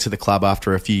 returning to the club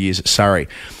after a few years at Surrey.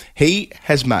 He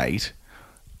has made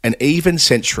an even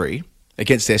century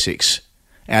against Essex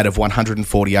out of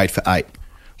 148 for 8.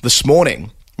 This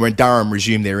morning, when Durham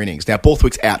resumed their innings. Now,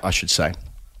 Borthwick's out, I should say.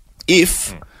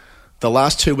 If the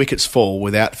last 2 wickets fall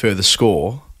without further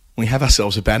score, we have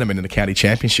ourselves a Bannerman in the county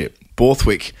championship.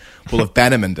 Borthwick will have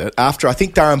Bannermaned it after, I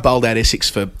think Durham bowled out Essex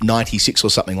for 96 or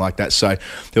something like that. So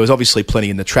there was obviously plenty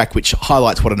in the track, which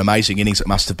highlights what an amazing innings it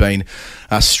must have been,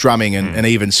 strumming an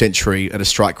even century at a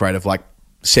strike rate of like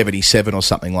 77 or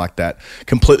something like that,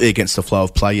 completely against the flow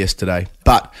of play yesterday.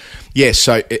 But yeah,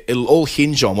 so it'll all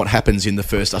hinge on what happens in the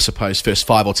first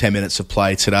 5 or 10 minutes of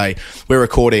play today. We're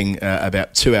recording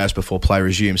about 2 hours before play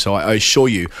resumes, so I assure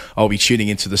you I'll be tuning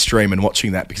into the stream and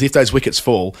watching that, because if those wickets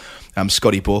fall,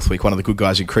 Scotty Borthwick, one of the good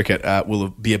guys in cricket, will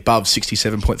be above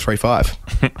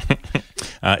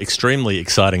 67.35. Extremely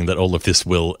exciting that all of this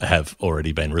will have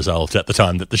already been resolved at the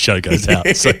time that the show goes out,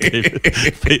 so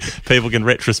people can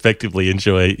retrospectively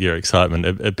enjoy your excitement,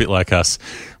 a bit like us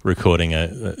recording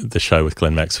the show with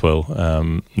Glenn Maxwell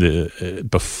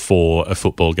before a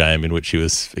football game in which he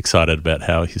was excited about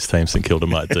how his team St Kilda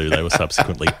might do. They were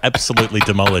subsequently absolutely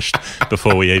demolished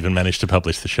before we even managed to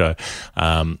publish the show.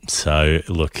 So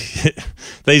look,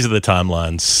 these are the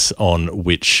timelines on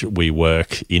which we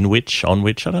work, on which,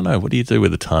 I don't know, what do you do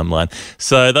with a timeline?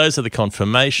 So those are the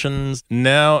confirmations.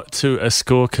 Now to a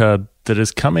scorecard that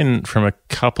has come in from a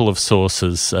couple of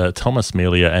sources, Thomas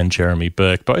Melia and Jeremy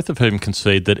Burke, both of whom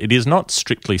concede that it is not,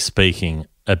 strictly speaking,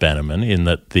 a Bannerman, in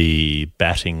that the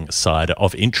batting side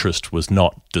of interest was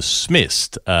not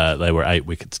dismissed. They were 8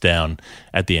 wickets down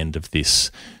at the end of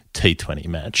this T20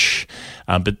 match.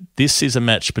 But this is a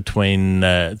match between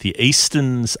the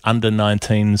Easterns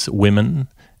under-19s women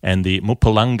and the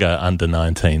Mpumalanga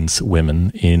under-19s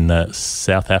women in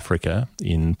South Africa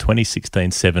in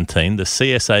 2016-17, the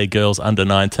CSA Girls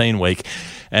Under-19 week.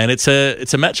 And it's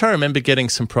a match I remember getting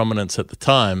some prominence at the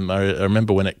time. I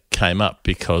remember when it came up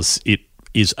because it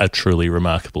is a truly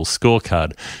remarkable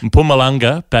scorecard.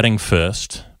 Mpumalanga batting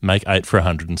first, make 8 for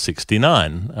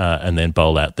 169, and then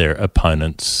bowl out their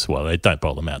opponents. Well, they don't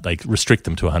bowl them out. They restrict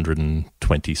them to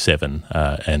 127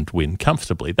 and win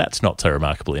comfortably. That's not so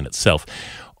remarkable in itself.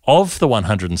 Of the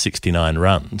 169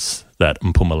 runs that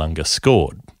Mpumalanga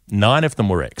scored, 9 of them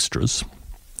were extras.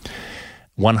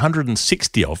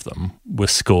 160 of them were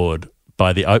scored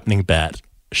by the opening bat,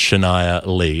 Shania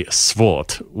Lee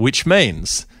Swart, which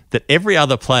means that every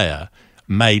other player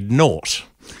made naught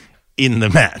in the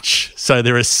match. So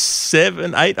there are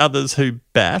 8 others who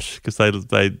bat, because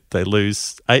they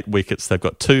lose 8 wickets. They've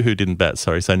got 2 who didn't bat,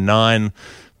 so 9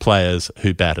 players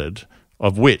who batted,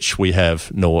 of which we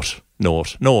have naught,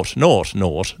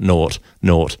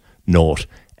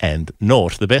 and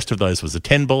naught. The best of those was a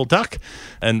 10-ball duck,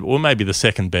 and maybe the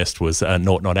second best was a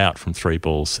naught not out from 3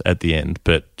 balls at the end.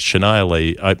 But Shania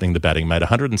Lee, opening the batting, made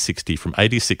 160 from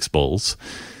 86 balls,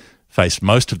 faced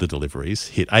most of the deliveries,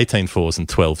 hit 18 fours and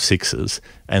 12 sixes,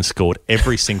 and scored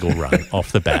every single run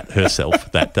off the bat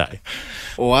herself that day.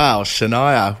 Wow,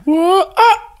 Shania.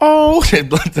 Oh,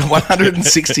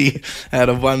 160 out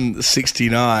of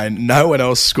 169. No one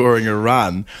else scoring a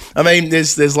run. I mean,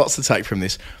 there's lots to take from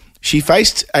this. She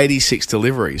faced 86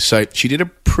 deliveries, so she did a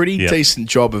pretty decent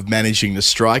job of managing the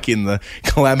strike in the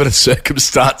calamitous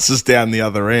circumstances down the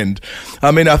other end. I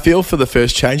mean, I feel for the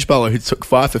first change bowler who took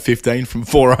 5 for 15 from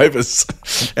 4 overs,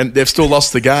 and they've still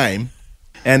lost the game,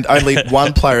 and only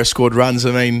one player scored runs.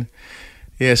 I mean,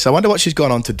 yes, I wonder what she's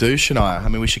gone on to do, Shania. I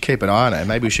mean, we should keep an eye on her.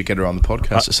 Maybe we should get her on the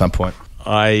podcast at some point.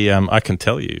 I can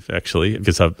tell you, actually,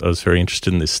 because I was very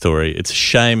interested in this story. It's a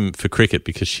shame for cricket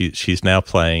because she's now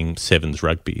playing sevens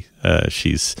rugby.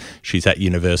 She's at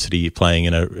university playing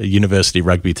in a university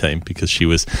rugby team because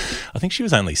I think she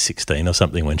was only 16 or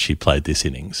something when she played this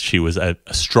innings. She was a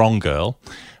strong girl,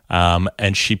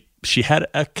 and she had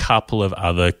a couple of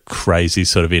other crazy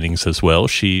sort of innings as well.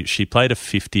 She played a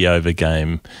 50-over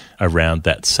game around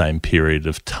that same period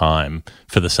of time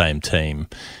for the same team,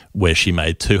 where she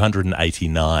made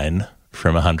 289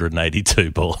 from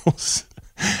 182 balls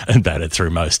and batted through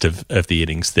most of the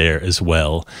innings there as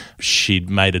well. She'd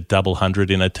made a double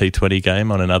 100 in a T20 game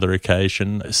on another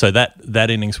occasion. So that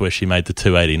innings where she made the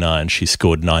 289, she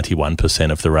scored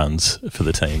 91% of the runs for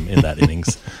the team in that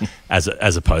innings, as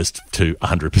opposed to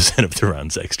 100% of the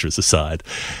runs, extras aside.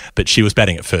 But she was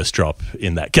batting at first drop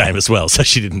in that game as well, so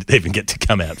she didn't even get to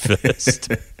come out first.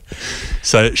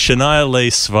 So Shania Lee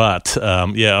Swart,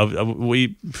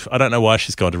 I don't know why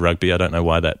she's gone to rugby. I don't know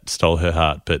why that stole her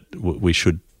heart, but we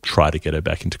should try to get her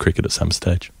back into cricket at some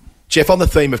stage. Jeff, on the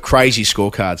theme of crazy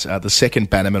scorecards, the second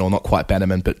Bannerman, or not quite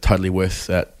Bannerman, but totally worth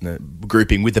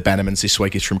grouping with the Bannermans this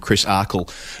week, is from Chris Arkle.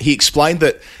 He explained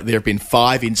that there have been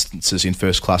 5 instances in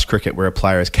first-class cricket where a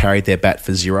player has carried their bat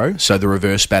for 0, so the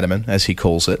reverse Bannerman, as he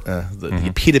calls it, the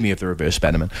epitome of the reverse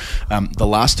Bannerman, the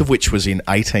last of which was in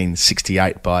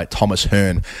 1868 by Thomas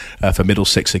Hearn for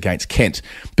Middlesex against Kent.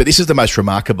 But this is the most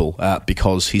remarkable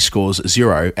because he scores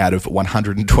 0 out of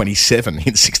 127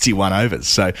 in 61 overs.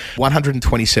 So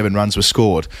 127 runs were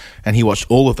scored, and he watched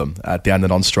all of them down the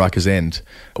non-striker's end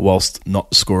whilst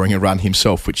not scoring a run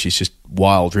himself, which is just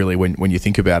wild, really, when you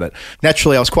think about it.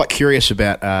 Naturally, I was quite curious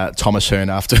about Thomas Hearn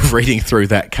after reading through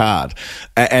that card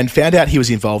and found out he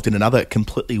was involved in another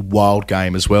completely wild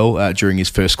game as well during his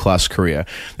first-class career.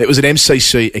 It was an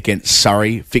MCC against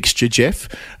Surrey fixture, Jeff,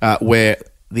 where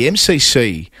the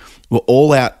MCC were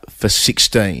all out for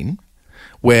 16,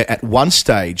 where at one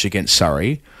stage against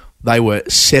Surrey, they were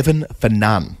 7 for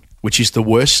none, which is the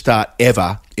worst start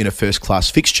ever in a first-class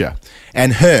fixture.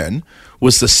 And Hearn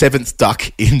was the 7th duck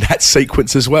in that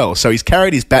sequence as well. So he's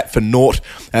carried his bat for naught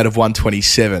out of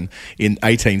 127 in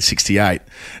 1868.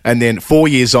 And then 4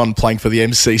 years on playing for the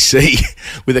MCC,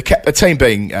 with a team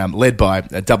being led by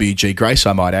W.G. Grace,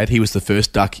 I might add. He was the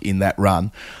first duck in that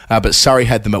run. But Surrey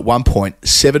had them at one point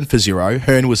 7 for 0.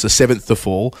 Hearn was the 7th to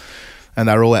fall, and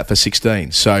they were all out for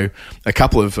 16. So a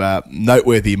couple of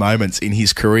noteworthy moments in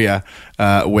his career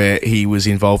where he was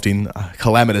involved in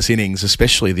calamitous innings,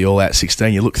 especially the all-out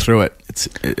 16. You look through it, it's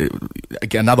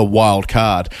another wild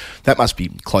card. That must be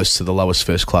close to the lowest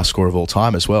first-class score of all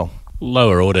time as well.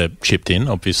 Lower order chipped in,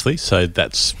 obviously, so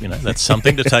that's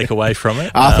something to take away from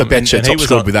it. Arthur Betcher top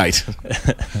scored with 8.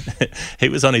 He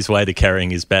was on his way to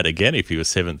carrying his bat again if he was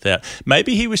 7th out.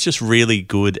 Maybe he was just really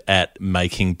good at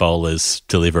making bowlers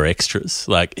deliver extras.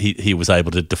 Like he was able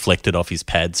to deflect it off his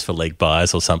pads for leg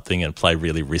byes or something and play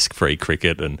really risk-free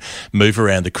cricket and move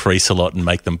around the crease a lot and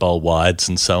make them bowl wides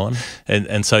and so on.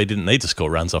 And so he didn't need to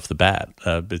score runs off the bat.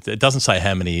 But it doesn't say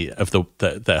how many of the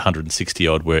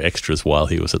 160-odd were extras while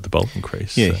he was at the bowling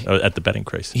crease, at the batting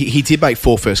crease. He did make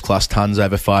 4 first-class tons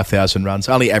over 5,000 runs,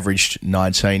 only averaged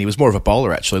 19. He was more of a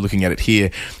bowler, actually, looking at it here.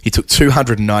 He took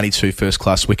 292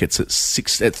 first-class wickets at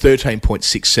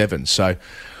 13.67. So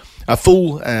a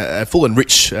full and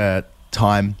rich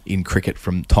time in cricket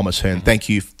from Thomas Hearn. Thank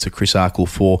you to Chris Arkle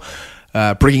for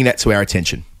bringing that to our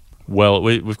attention. Well,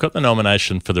 we've got the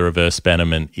nomination for the reverse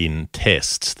Bannerman in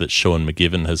tests that Sean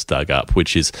McGivern has dug up,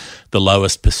 which is the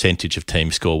lowest percentage of team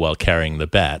score while carrying the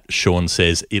bat. Sean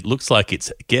says, it looks like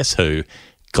it's guess who,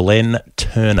 Glenn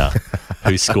Turner,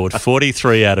 who scored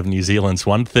 43 out of New Zealand's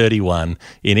 131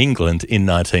 in England in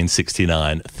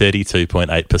 1969,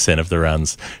 32.8% of the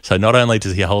runs. So not only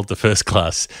does he hold the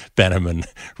first-class Bannerman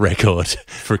record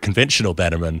for conventional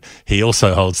Bannerman, he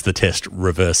also holds the Test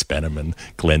reverse Bannerman,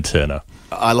 Glenn Turner.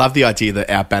 I love the idea that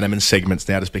our Bannerman segment's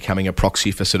now just becoming a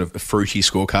proxy for sort of fruity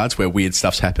scorecards where weird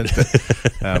stuff's happened.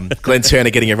 But Glenn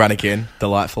Turner getting a run again,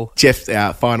 delightful. Jeff,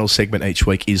 our final segment each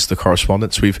week is the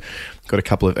correspondence. We've got a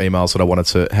couple of emails that I wanted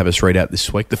to have us read out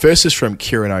this week. The first is from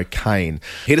Kieran O'Kane.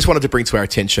 He just wanted to bring to our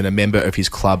attention a member of his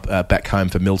club back home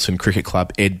for Milton Cricket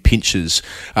Club, Ed Pinches,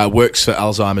 works for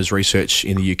Alzheimer's Research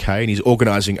in the UK, and he's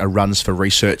organising a Runs for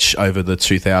Research over the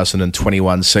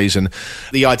 2021 season.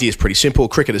 The idea is pretty simple.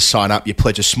 Cricketers sign up, you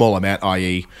pledge a small amount,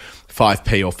 i.e.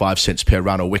 5p or 5 cents per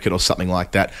run or wicket or something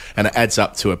like that, and it adds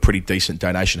up to a pretty decent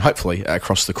donation, hopefully,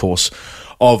 across the course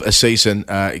of a season.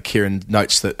 Kieran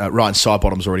notes that Ryan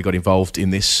Sidebottom's already got involved in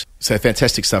this. So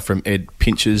fantastic stuff from Ed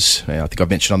Pinches. I think I've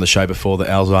mentioned on the show before that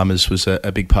Alzheimer's was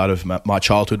a big part of my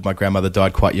childhood. My grandmother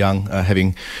died quite young,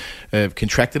 having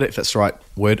contracted it, if that's the right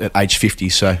word, at age 50.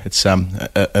 So it's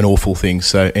an awful thing.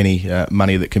 So any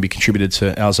money that can be contributed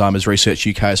to Alzheimer's Research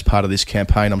UK as part of this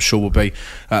campaign, I'm sure will be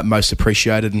most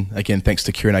appreciated. And again, thanks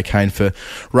to Kieran O'Kane for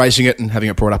raising it and having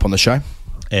it brought up on the show.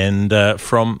 And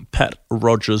from Pat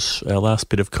Rogers, our last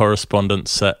bit of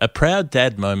correspondence, a proud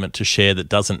dad moment to share that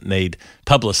doesn't need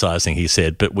publicising, he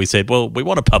said. But we said, well, we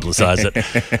want to publicise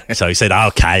it. So he said,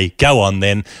 okay, go on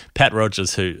then. Pat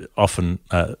Rogers, who often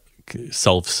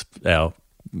solves our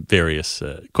various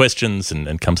questions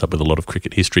and comes up with a lot of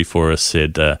cricket history for us,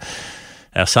 said...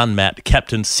 Our son Matt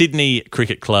captained Sydney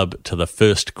Cricket Club to the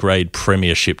first grade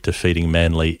premiership, defeating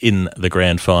Manly in the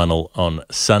grand final on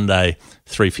Sunday,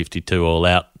 352 all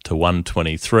out to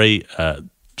 123.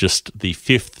 Just the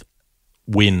fifth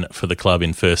win for the club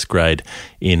in first grade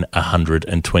in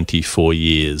 124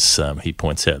 years. He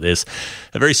points out there's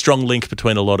a very strong link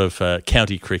between a lot of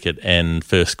county cricket and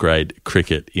first grade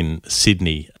cricket in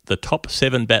Sydney. The top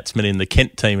 7 batsmen in the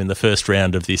Kent team in the first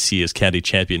round of this year's county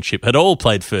championship had all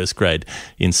played first grade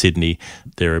in Sydney.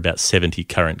 There are about 70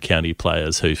 current county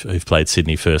players who've played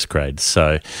Sydney first grade.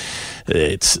 So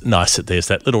it's nice that there's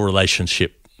that little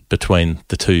relationship between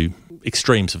the two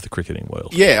extremes of the cricketing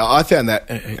world. Yeah, I found that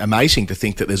amazing to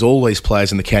think that there's all these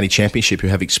players in the county championship who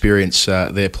have experience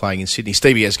there playing in Sydney.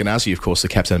 Stevie Askenazi, of course, the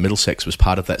captain of Middlesex, was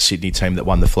part of that Sydney team that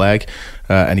won the flag,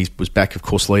 and he was back, of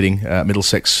course, leading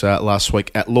Middlesex last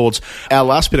week at Lords. Our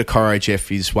last bit of Corrie,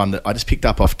 Jeff, is one that I just picked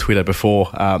up off Twitter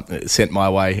before, sent my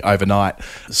way overnight.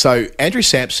 So Andrew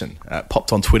Sampson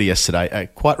popped on Twitter yesterday a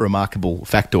quite remarkable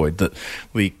factoid that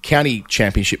the county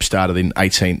championship started in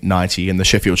 1890 and the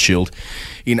Sheffield Shield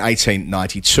in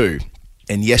 1892,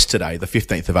 and yesterday, the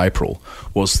 15th of April,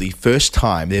 was the first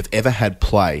time they've ever had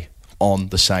play on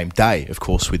the same day, of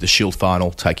course, with the Shield final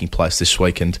taking place this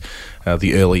week and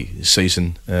the early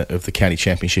season of the county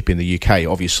championship in the UK.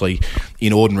 Obviously,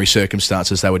 in ordinary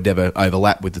circumstances, they would never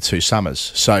overlap with the two summers.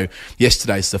 So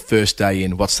yesterday's the first day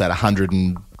in,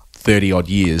 130 odd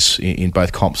years in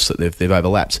both comps that they've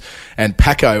overlapped. And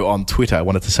Paco on Twitter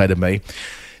wanted to say to me,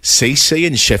 CC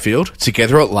and Sheffield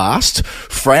together at last.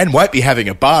 Fran won't be having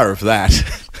a bar of that.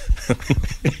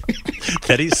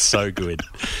 That is so good.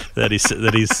 That is,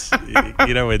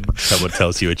 you know, when someone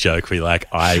tells you a joke, we're like,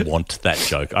 I want that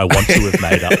joke. I want to have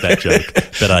made up that joke,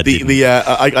 but I didn't.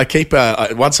 I keep,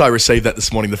 once I received that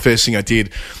this morning, the first thing I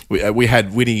did, we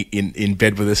had Winnie in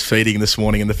bed with us feeding this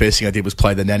morning, and the first thing I did was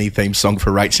play the Nanny theme song for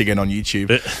Rach again on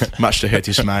YouTube, much to her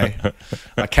dismay.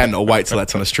 I cannot wait till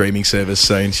that's on a streaming service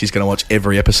soon. She's going to watch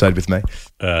every episode with me.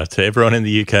 To everyone in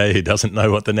the UK who doesn't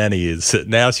know what the Nanny is,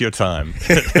 now's your time.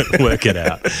 Work it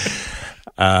out.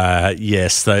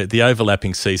 Yes, the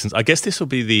overlapping seasons. I guess this will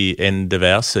be the end of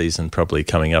our season, probably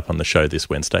coming up on the show this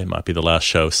Wednesday. Might be the last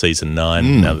show of season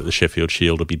 9. Now that the Sheffield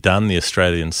Shield will be done, the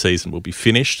Australian season will be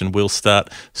finished, and we'll start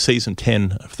season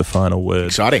 10 of The Final Word.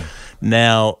 Exciting.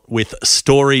 Now, with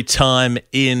story time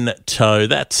in tow,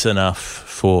 that's enough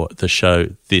for the show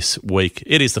this week.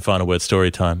 It is The Final Word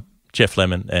story time. Jeff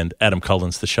Lemon and Adam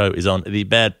Collins. The show is on the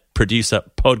Bad Producer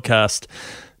Podcast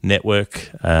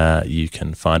Network. You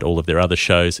can find all of their other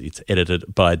shows. It's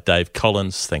edited by Dave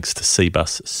Collins. Thanks to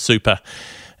Cbus Super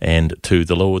and to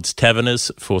the Lords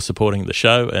Taverners for supporting the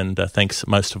show. And thanks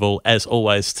most of all, as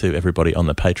always, to everybody on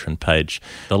the Patreon page.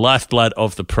 The lifeblood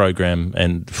of the program,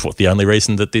 and for the only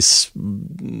reason that this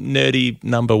nerdy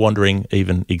number wandering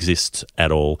even exists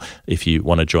at all. If you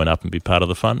want to join up and be part of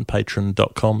the fun,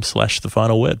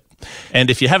 patreon.com/thefinalword. And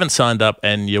if you haven't signed up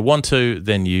and you want to,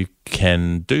 then you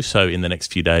can do so in the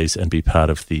next few days and be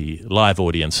part of the live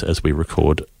audience as we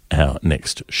record our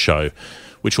next show.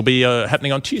 which will be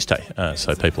happening on Tuesday.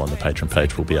 So people on the Patreon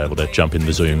page will be able to jump in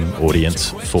the Zoom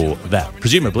audience for that,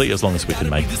 presumably as long as we can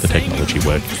make the technology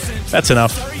work. That's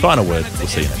enough. Final word. We'll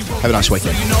see you next time. Have a nice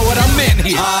weekend. You know what I meant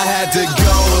here. I had to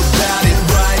go about it